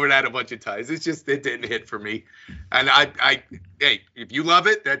 I went over that a bunch of times. It's just, it didn't hit for me. And hey, if you love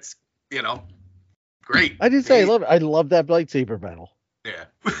it, that's, great. I did say I love it. I love that lightsaber battle. Yeah.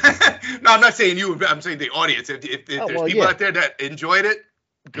 No, I'm not saying you, I'm saying the audience. If there's people out there that enjoyed it,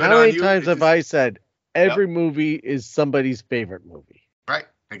 good How on many you. times have I said every movie is somebody's favorite movie? Right,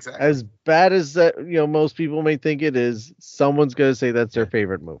 exactly. As bad as that, most people may think it is, someone's going to say that's their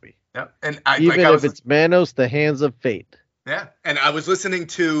favorite movie. Yeah, and if it's Manos, The Hands of Fate. Yeah, and I was listening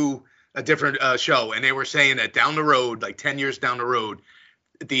to a different show, and they were saying that down the road, like 10 years down the road,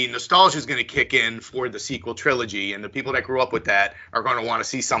 the nostalgia is going to kick in for the sequel trilogy, and the people that grew up with that are going to want to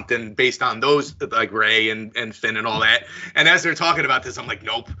see something based on those, like Rey and Finn and all that. And as they're talking about this, I'm like,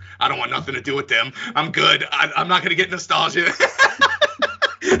 nope, I don't want nothing to do with them. I'm good. I'm not going to get nostalgia.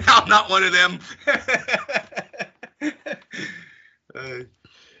 I'm not one of them.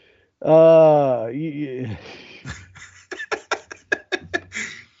 Yeah.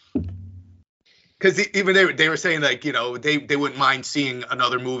 Because even they were saying, like, they wouldn't mind seeing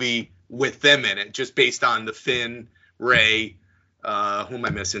another movie with them in it, just based on the Finn, Rey, who am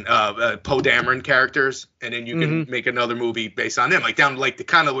I missing? Poe Dameron characters, and then you can make another movie based on them, like down like the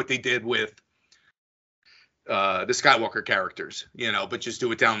kind of what they did with the Skywalker characters, but just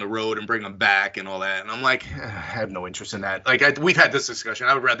do it down the road and bring them back and all that. And I'm like, I have no interest in that. Like we've had this discussion.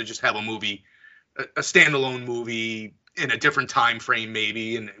 I would rather just have a movie, a standalone movie, in a different time frame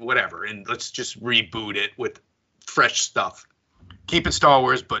maybe, and whatever, and let's just reboot it with fresh stuff. Keep it Star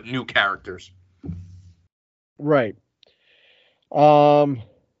Wars, but new characters. Right. I'm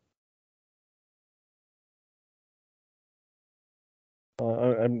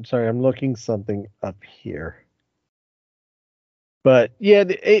sorry, I'm looking something up here. But yeah,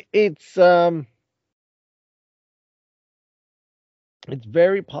 it's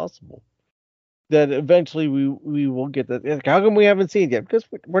very possible that eventually we will get that. How come we haven't seen it yet? Because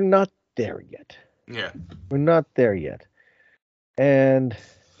we're not there yet. Yeah. We're not there yet. And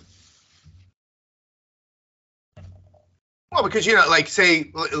well, because like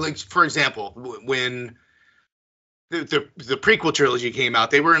say, like for example, when the prequel trilogy came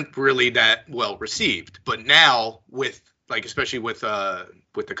out, they weren't really that well received. But now with especially with the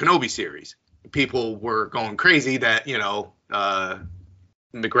Kenobi series, people were going crazy that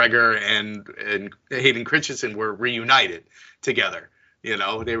McGregor and Hayden Christensen were reunited together.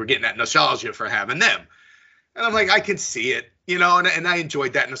 They were getting that nostalgia for having them. And I'm like, I can see it, and I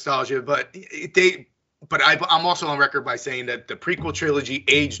enjoyed that nostalgia, but I'm also on record by saying that the prequel trilogy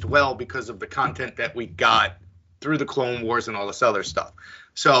aged well because of the content that we got through the Clone Wars and all this other stuff.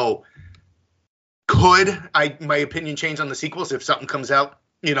 So could my opinion change on the sequels if something comes out,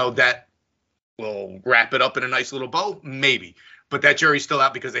 that will wrap it up in a nice little bow? Maybe. But that jury's still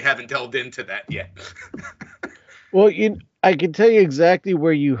out because they haven't delved into that yet. Well, I can tell you exactly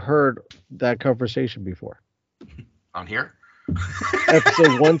where you heard that conversation before. On here?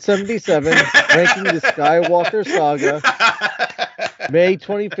 Episode 177, ranking the Skywalker Saga, May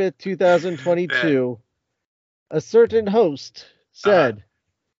 25th, 2022. A certain host said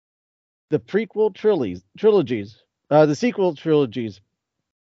the prequel trilogies, the sequel trilogies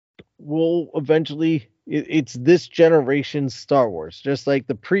will eventually... It's this generation's Star Wars, just like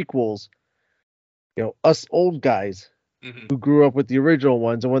the prequels. Us old guys who grew up with the original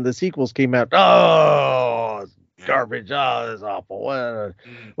ones, and when the sequels came out, garbage! Oh, that's awful!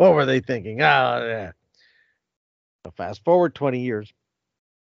 What were they thinking? Yeah. Fast forward 20 years,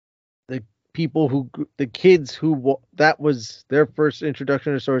 the kids who that was their first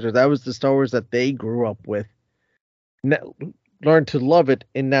introduction to Star Wars, or that was the Star Wars that they grew up with, learned to love it,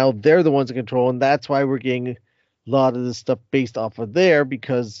 and now they're the ones in control, and that's why we're getting a lot of this stuff based off of there,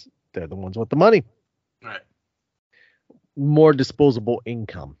 because they're the ones with the money. Right. More disposable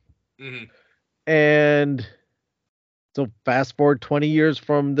income. And so fast forward 20 years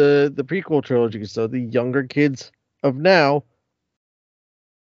from the prequel trilogy, so the younger kids of now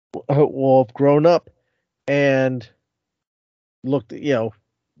will have grown up and looked,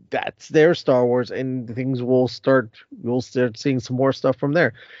 that's their Star Wars, and things we'll start seeing some more stuff from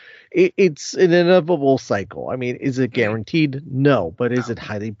there. It's an inevitable cycle. I mean, is it guaranteed? No, but is it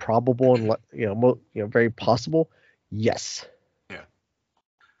highly probable and very possible? Yes. Yeah.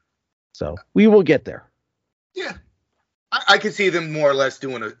 So we will get there. Yeah. I could see them more or less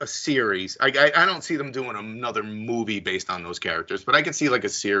doing a series. I don't see them doing another movie based on those characters, but I could see like a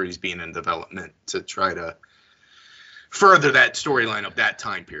series being in development to try to further that storyline of that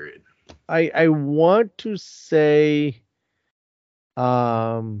time period. I want to say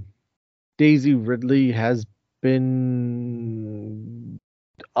Daisy Ridley has been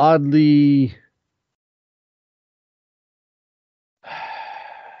oddly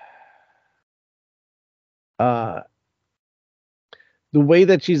the way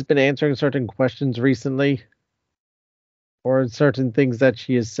that she's been answering certain questions recently, or certain things that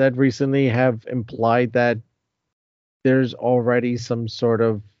she has said recently, have implied that there's already some sort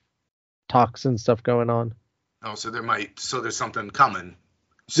of toxin stuff going on. Oh, so there's something coming.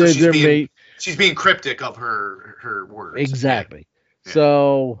 So she's being cryptic of her words. Exactly. Yeah.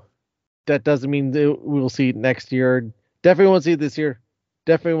 So that doesn't mean that we'll see it next year. Definitely won't see it this year.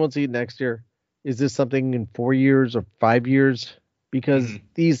 Definitely won't see it next year. Is this something in 4 years or 5 years? Because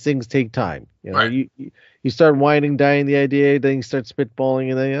these things take time. You know, Right. you start whining, dying the idea, then you start spitballing,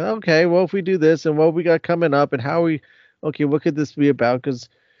 and then okay, well, if we do this, and what we got coming up, and what could this be about? Because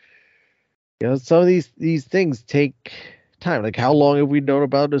some of these things take time. Like, how long have we known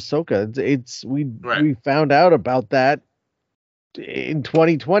about Ahsoka? We found out about that in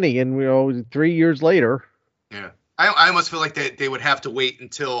 2020, and 3 years later. Yeah, I almost feel like they would have to wait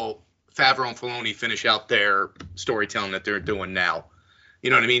until Favreau and Filoni finish out their storytelling that they're doing now. You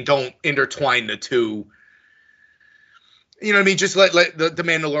know what I mean? Don't intertwine the two. You know what I mean? Just let the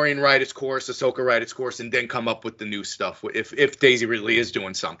Mandalorian ride its course, Ahsoka ride its course, and then come up with the new stuff. If Daisy Ridley is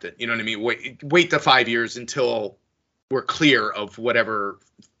doing something, you know what I mean? Wait the 5 years until we're clear of whatever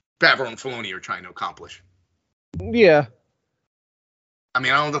Favreau and Filoni are trying to accomplish. Yeah. I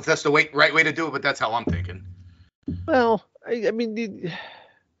mean, I don't know if that's the right way to do it, but that's how I'm thinking. Well, I mean,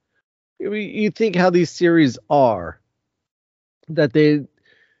 you think how these series are, that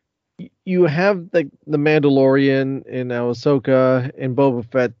you have the Mandalorian and Ahsoka and Boba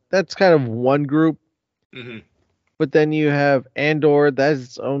Fett. That's kind of one group. Mm-hmm. But then you have Andor. That's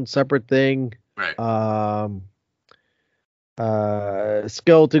its own separate thing. Right.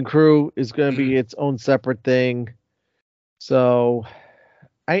 Skeleton Crew is going to be its own separate thing. So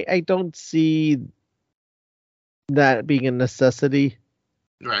I don't see that being a necessity.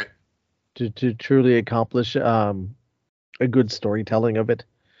 Right. To truly accomplish a good storytelling of it.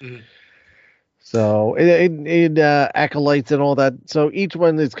 Mm-hmm. So it acolytes and all that. So each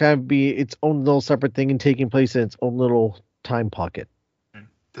one is kind of be its own little separate thing and taking place in its own little time pocket.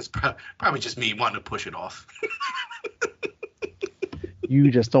 That's probably just me wanting to push it off.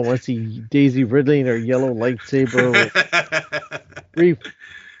 You just don't want to see Daisy Ridley in her yellow lightsaber,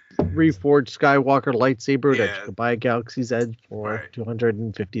 reforged Skywalker lightsaber that you can buy at Galaxy's Edge for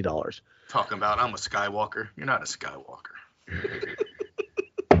 $250. Talking about I'm a Skywalker. You're not a Skywalker.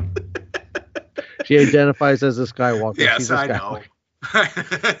 She identifies as a Skywalker. Yes, She's a Skywalker. I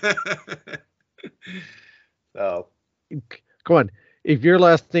know. So, come on. If your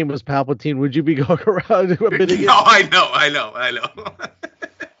last name was Palpatine, would you be going around admitting it? No, I know.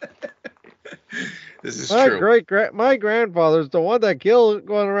 This is true. My grandfather's the one that going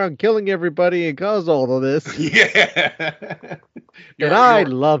around killing everybody and caused all of this. Yeah. And I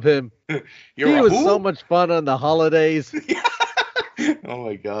love him. He was so much fun on the holidays. Oh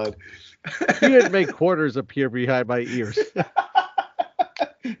my God. He would make quarters appear behind my ears.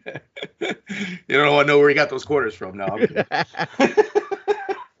 You don't know where he got those quarters from now.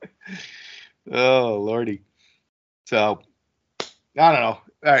 Oh, Lordy. So, I don't know.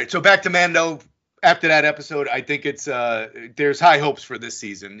 All right, so back to Mando. After that episode, I think it's there's high hopes for this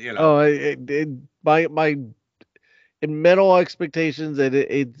season. You know. Oh, my mental expectations,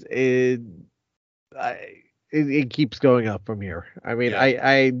 it keeps going up from here. I mean,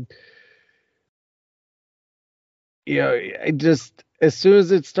 I just, as soon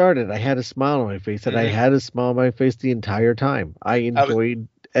as it started, I had a smile on my face, and I had a smile on my face the entire time. I enjoyed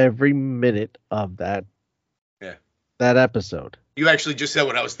every minute of that episode. You actually just said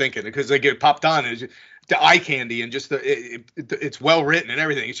what I was thinking, because they get popped on and the eye candy and just it's well written and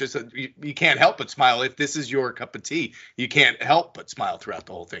everything. It's just you can't help but smile. If this is your cup of tea, you can't help but smile throughout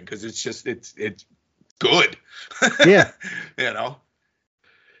the whole thing, because it's just it's good. Yeah. You know.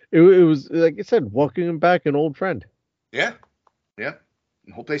 It was, like I said, welcoming back an old friend. Yeah. Yeah.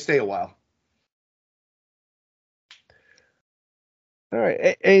 I hope they stay a while. All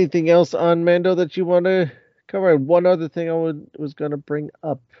right. Anything else on Mando that you want to cover? One other thing I was going to bring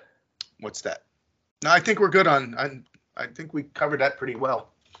up. What's that? No, I think we're good on. I think we covered that pretty well.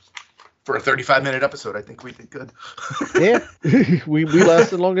 For a 35-minute episode, I think we did good. Yeah, we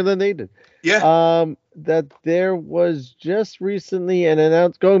lasted longer than they did. Yeah. That there was just recently an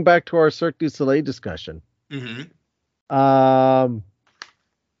announcement, going back to our Cirque du Soleil discussion. Mm-hmm.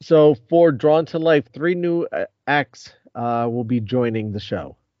 So for Drawn to Life, 3 new acts will be joining the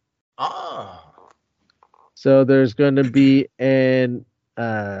show. Ah. So there's going to be an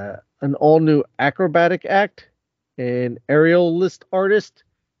all-new acrobatic act, an aerialist artist,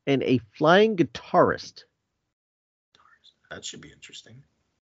 and a flying guitarist. That should be interesting.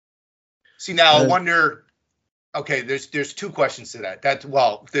 See, now I wonder. Okay, there's 2 questions to that.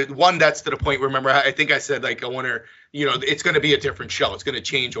 The one that's to the point. Remember, I think I said, like, I wonder. It's going to be a different show. It's going to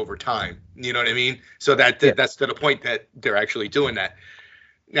change over time. You know what I mean? So that's to the point that they're actually doing that.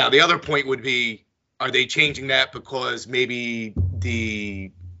 Now, the other point would be, are they changing that because maybe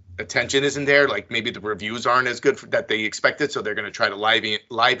the attention isn't there? Like maybe the reviews aren't as good that they expected, so they're going to try to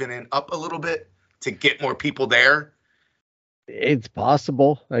liven it up a little bit to get more people there. It's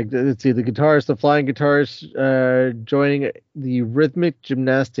possible. Like, let's see, the flying guitarist, joining the rhythmic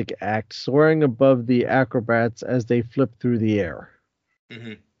gymnastic act, soaring above the acrobats as they flip through the air.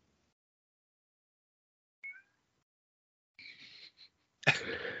 Mm-hmm.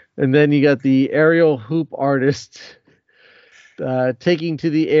 And then you got the aerial hoop artist taking to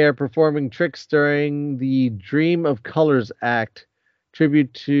the air, performing tricks during the Dream of Colors act,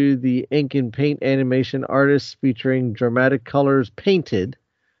 tribute to the ink and paint animation artists, featuring dramatic colors painted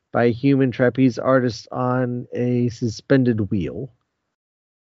by human trapeze artists on a suspended wheel.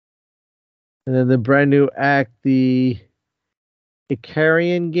 And then the brand new act, the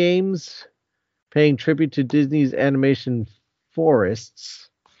Icarian Games, paying tribute to Disney's animation forests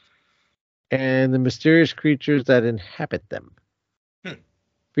and the mysterious creatures that inhabit them.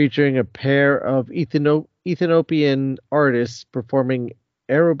 Featuring a pair of Ethiopian artists performing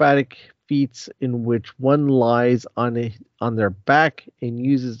aerobatic feats in which one lies on their back and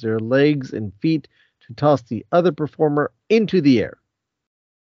uses their legs and feet to toss the other performer into the air.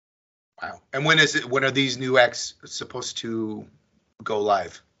 Wow. And when are these new acts supposed to go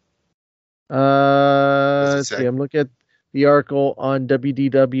live? Let's see. I'm looking at the article on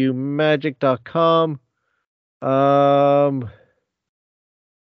wdwmagic.com.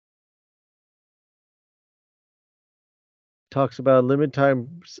 Talks about limited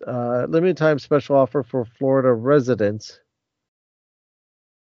time special offer for Florida residents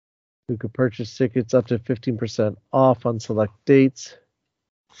who could purchase tickets up to 15% off on select dates.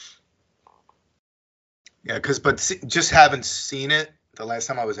 Yeah, just haven't seen it the last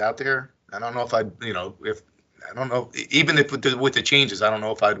time I was out there. I don't know if even with the changes, I don't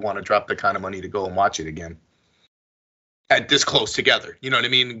know if I'd want to drop the kind of money to go and watch it again at this close together. You know what I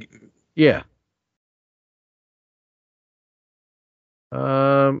mean? Yeah.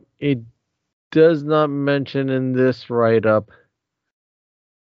 It does not mention in this write-up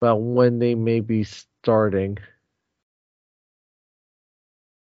about when they may be starting.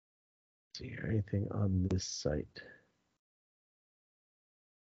 Let's see anything on this site.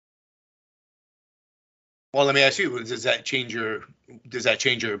 Well, let me ask you: does that change your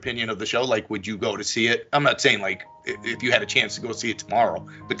opinion of the show? Like, would you go to see it? I'm not saying like if you had a chance to go see it tomorrow,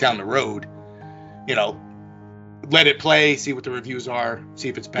 but down the road, let it play, see what the reviews are, see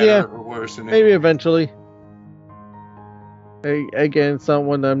if it's better or worse. And maybe eventually. Again, it's not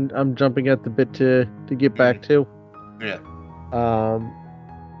one I'm jumping at the bit to get back to. Yeah.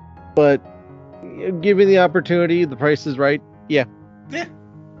 But given the opportunity, the price is right. Yeah. Yeah.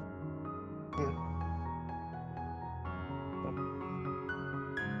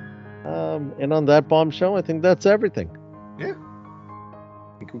 And on that bombshell, I think that's everything. Yeah.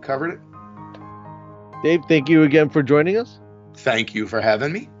 I think we covered it. Dave, thank you again for joining us. Thank you for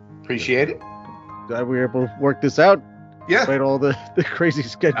having me. Appreciate it. Glad we were able to work this out. Yeah. Despite all the crazy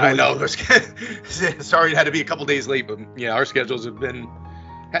scheduling. I know. Sorry it had to be a couple days late, but our schedules have been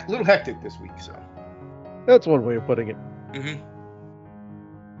a little hectic this week. So that's one way of putting it. Mm-hmm.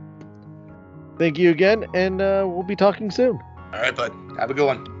 Thank you again, and we'll be talking soon. All right, bud. Have a good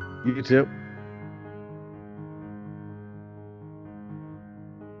one. You too.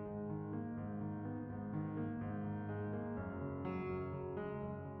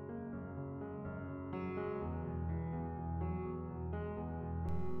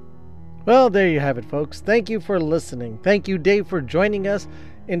 Well, there you have it, folks. Thank you for listening. Thank you, Dave, for joining us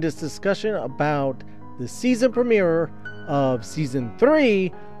in this discussion about the season premiere of Season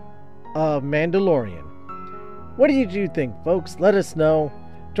 3 of Mandalorian. What did you think, folks? Let us know.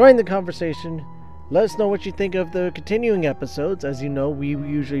 Join the conversation. Let us know what you think of the continuing episodes. As you know, we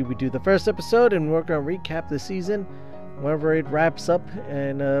do the first episode and we're going to recap the season. whenever it wraps up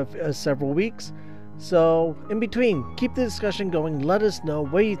in several weeks. So, in between, keep the discussion going. Let us know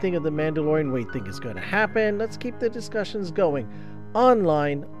what you think of The Mandalorian, what you think is going to happen. Let's keep the discussions going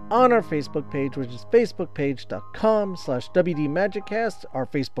online on our Facebook page, which is facebookpage.com/WDMagicCast. Our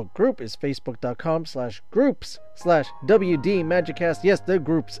Facebook group is facebook.com/groups/WDMagicCast. Yes, the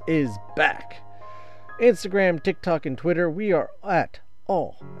groups is back. Instagram, TikTok, and Twitter, we are at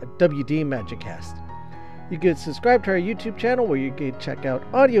WDMagicCast. You can subscribe to our YouTube channel where you can check out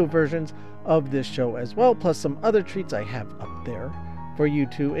audio versions of this show as well, plus some other treats I have up there for you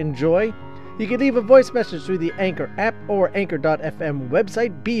to enjoy. You can leave a voice message through the Anchor app or Anchor.fm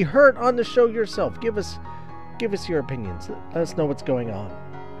website. Be heard on the show yourself. Give us your opinions. Let us know what's going on.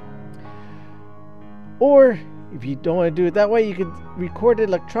 Or if you don't want to do it that way, you can record it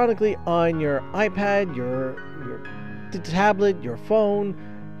electronically on your iPad, your tablet, your phone,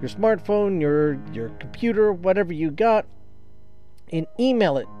 your smartphone, your computer, whatever you got, and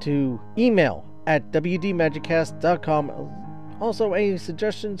email it to email@wdmagiccast.com. Also, any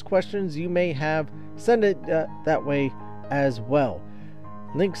suggestions, questions you may have, send it that way as well.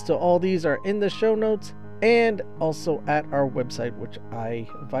 Links to all these are in the show notes and also at our website, which I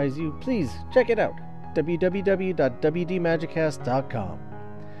advise you, please check it out, www.wdmagiccast.com.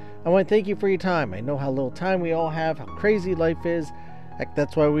 I want to thank you for your time. I know how little time we all have, how crazy life is. Heck,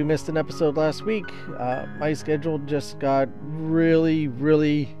 that's why we missed an episode last week. My schedule just got really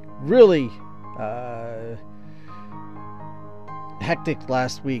hectic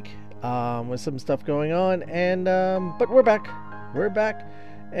last week with some stuff going on, and but we're back,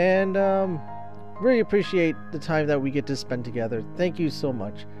 and really appreciate the time that we get to spend together. Thank you so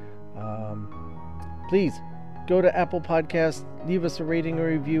much. Please go to Apple Podcasts, leave us a rating or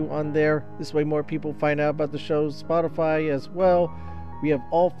review on there. This way more people find out about the show. Spotify as well. We have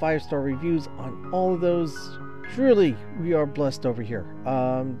all 5-star reviews on all of those. Truly, we are blessed over here.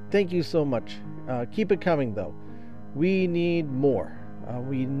 Thank you so much. Keep it coming, though. We need more.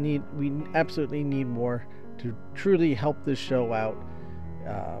 We absolutely need more to truly help this show out.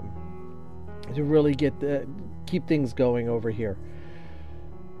 To really keep things going over here.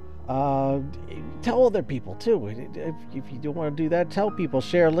 Tell other people too. If you don't want to do that, tell people.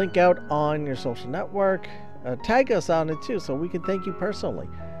 Share a link out on your social network. Tag us on it too, so we can thank you personally.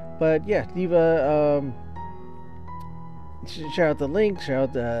 But yeah, leave a share out the link, share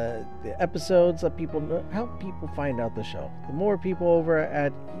out the episodes, let people know, help people find out the show. The more people over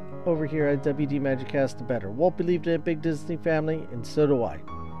here at WD Magiccast, the better. Walt believed in a big Disney family, and so do I.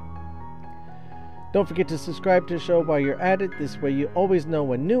 Don't forget to subscribe to the show while you're at it. This way you always know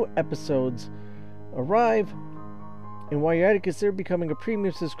when new episodes arrive. And while you're at it, consider becoming a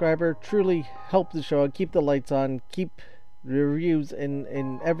premium subscriber. Truly help the show out. Keep the lights on. Keep the reviews and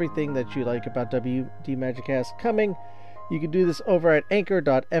everything that you like about WD Magiccast coming. You can do this over at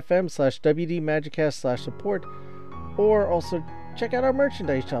anchor.fm/WDMagiccast/support. Or also check out our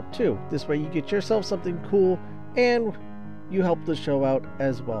merchandise shop too. This way you get yourself something cool and you help the show out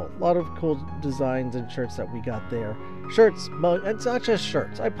as well. A lot of cool designs and shirts that we got there. Shirts, mugs. It's not just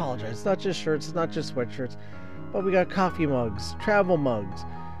shirts. I apologize. It's not just shirts. It's not just sweatshirts. But we got coffee mugs, travel mugs,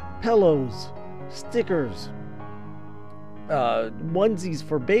 pillows, stickers, onesies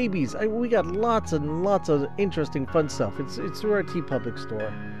for babies. We got lots and lots of interesting fun stuff. It's through our TeePublic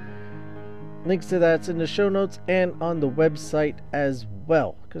store. Links to that's in the show notes and on the website as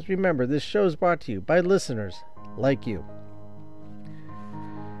well. Because remember, this show is brought to you by listeners like you.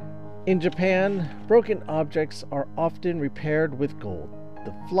 In Japan, broken objects are often repaired with gold.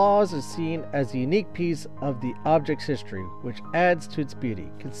 The flaws are seen as a unique piece of the object's history, which adds to its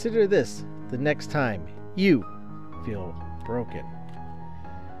beauty. Consider this the next time you feel broken.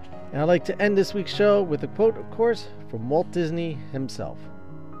 And I'd like to end this week's show with a quote, of course, from Walt Disney himself.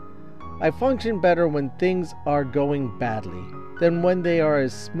 "I function better when things are going badly than when they are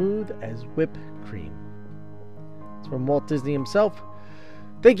as smooth as whipped cream." It's from Walt Disney himself.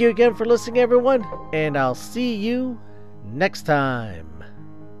 Thank you again for listening, everyone, and I'll see you next time.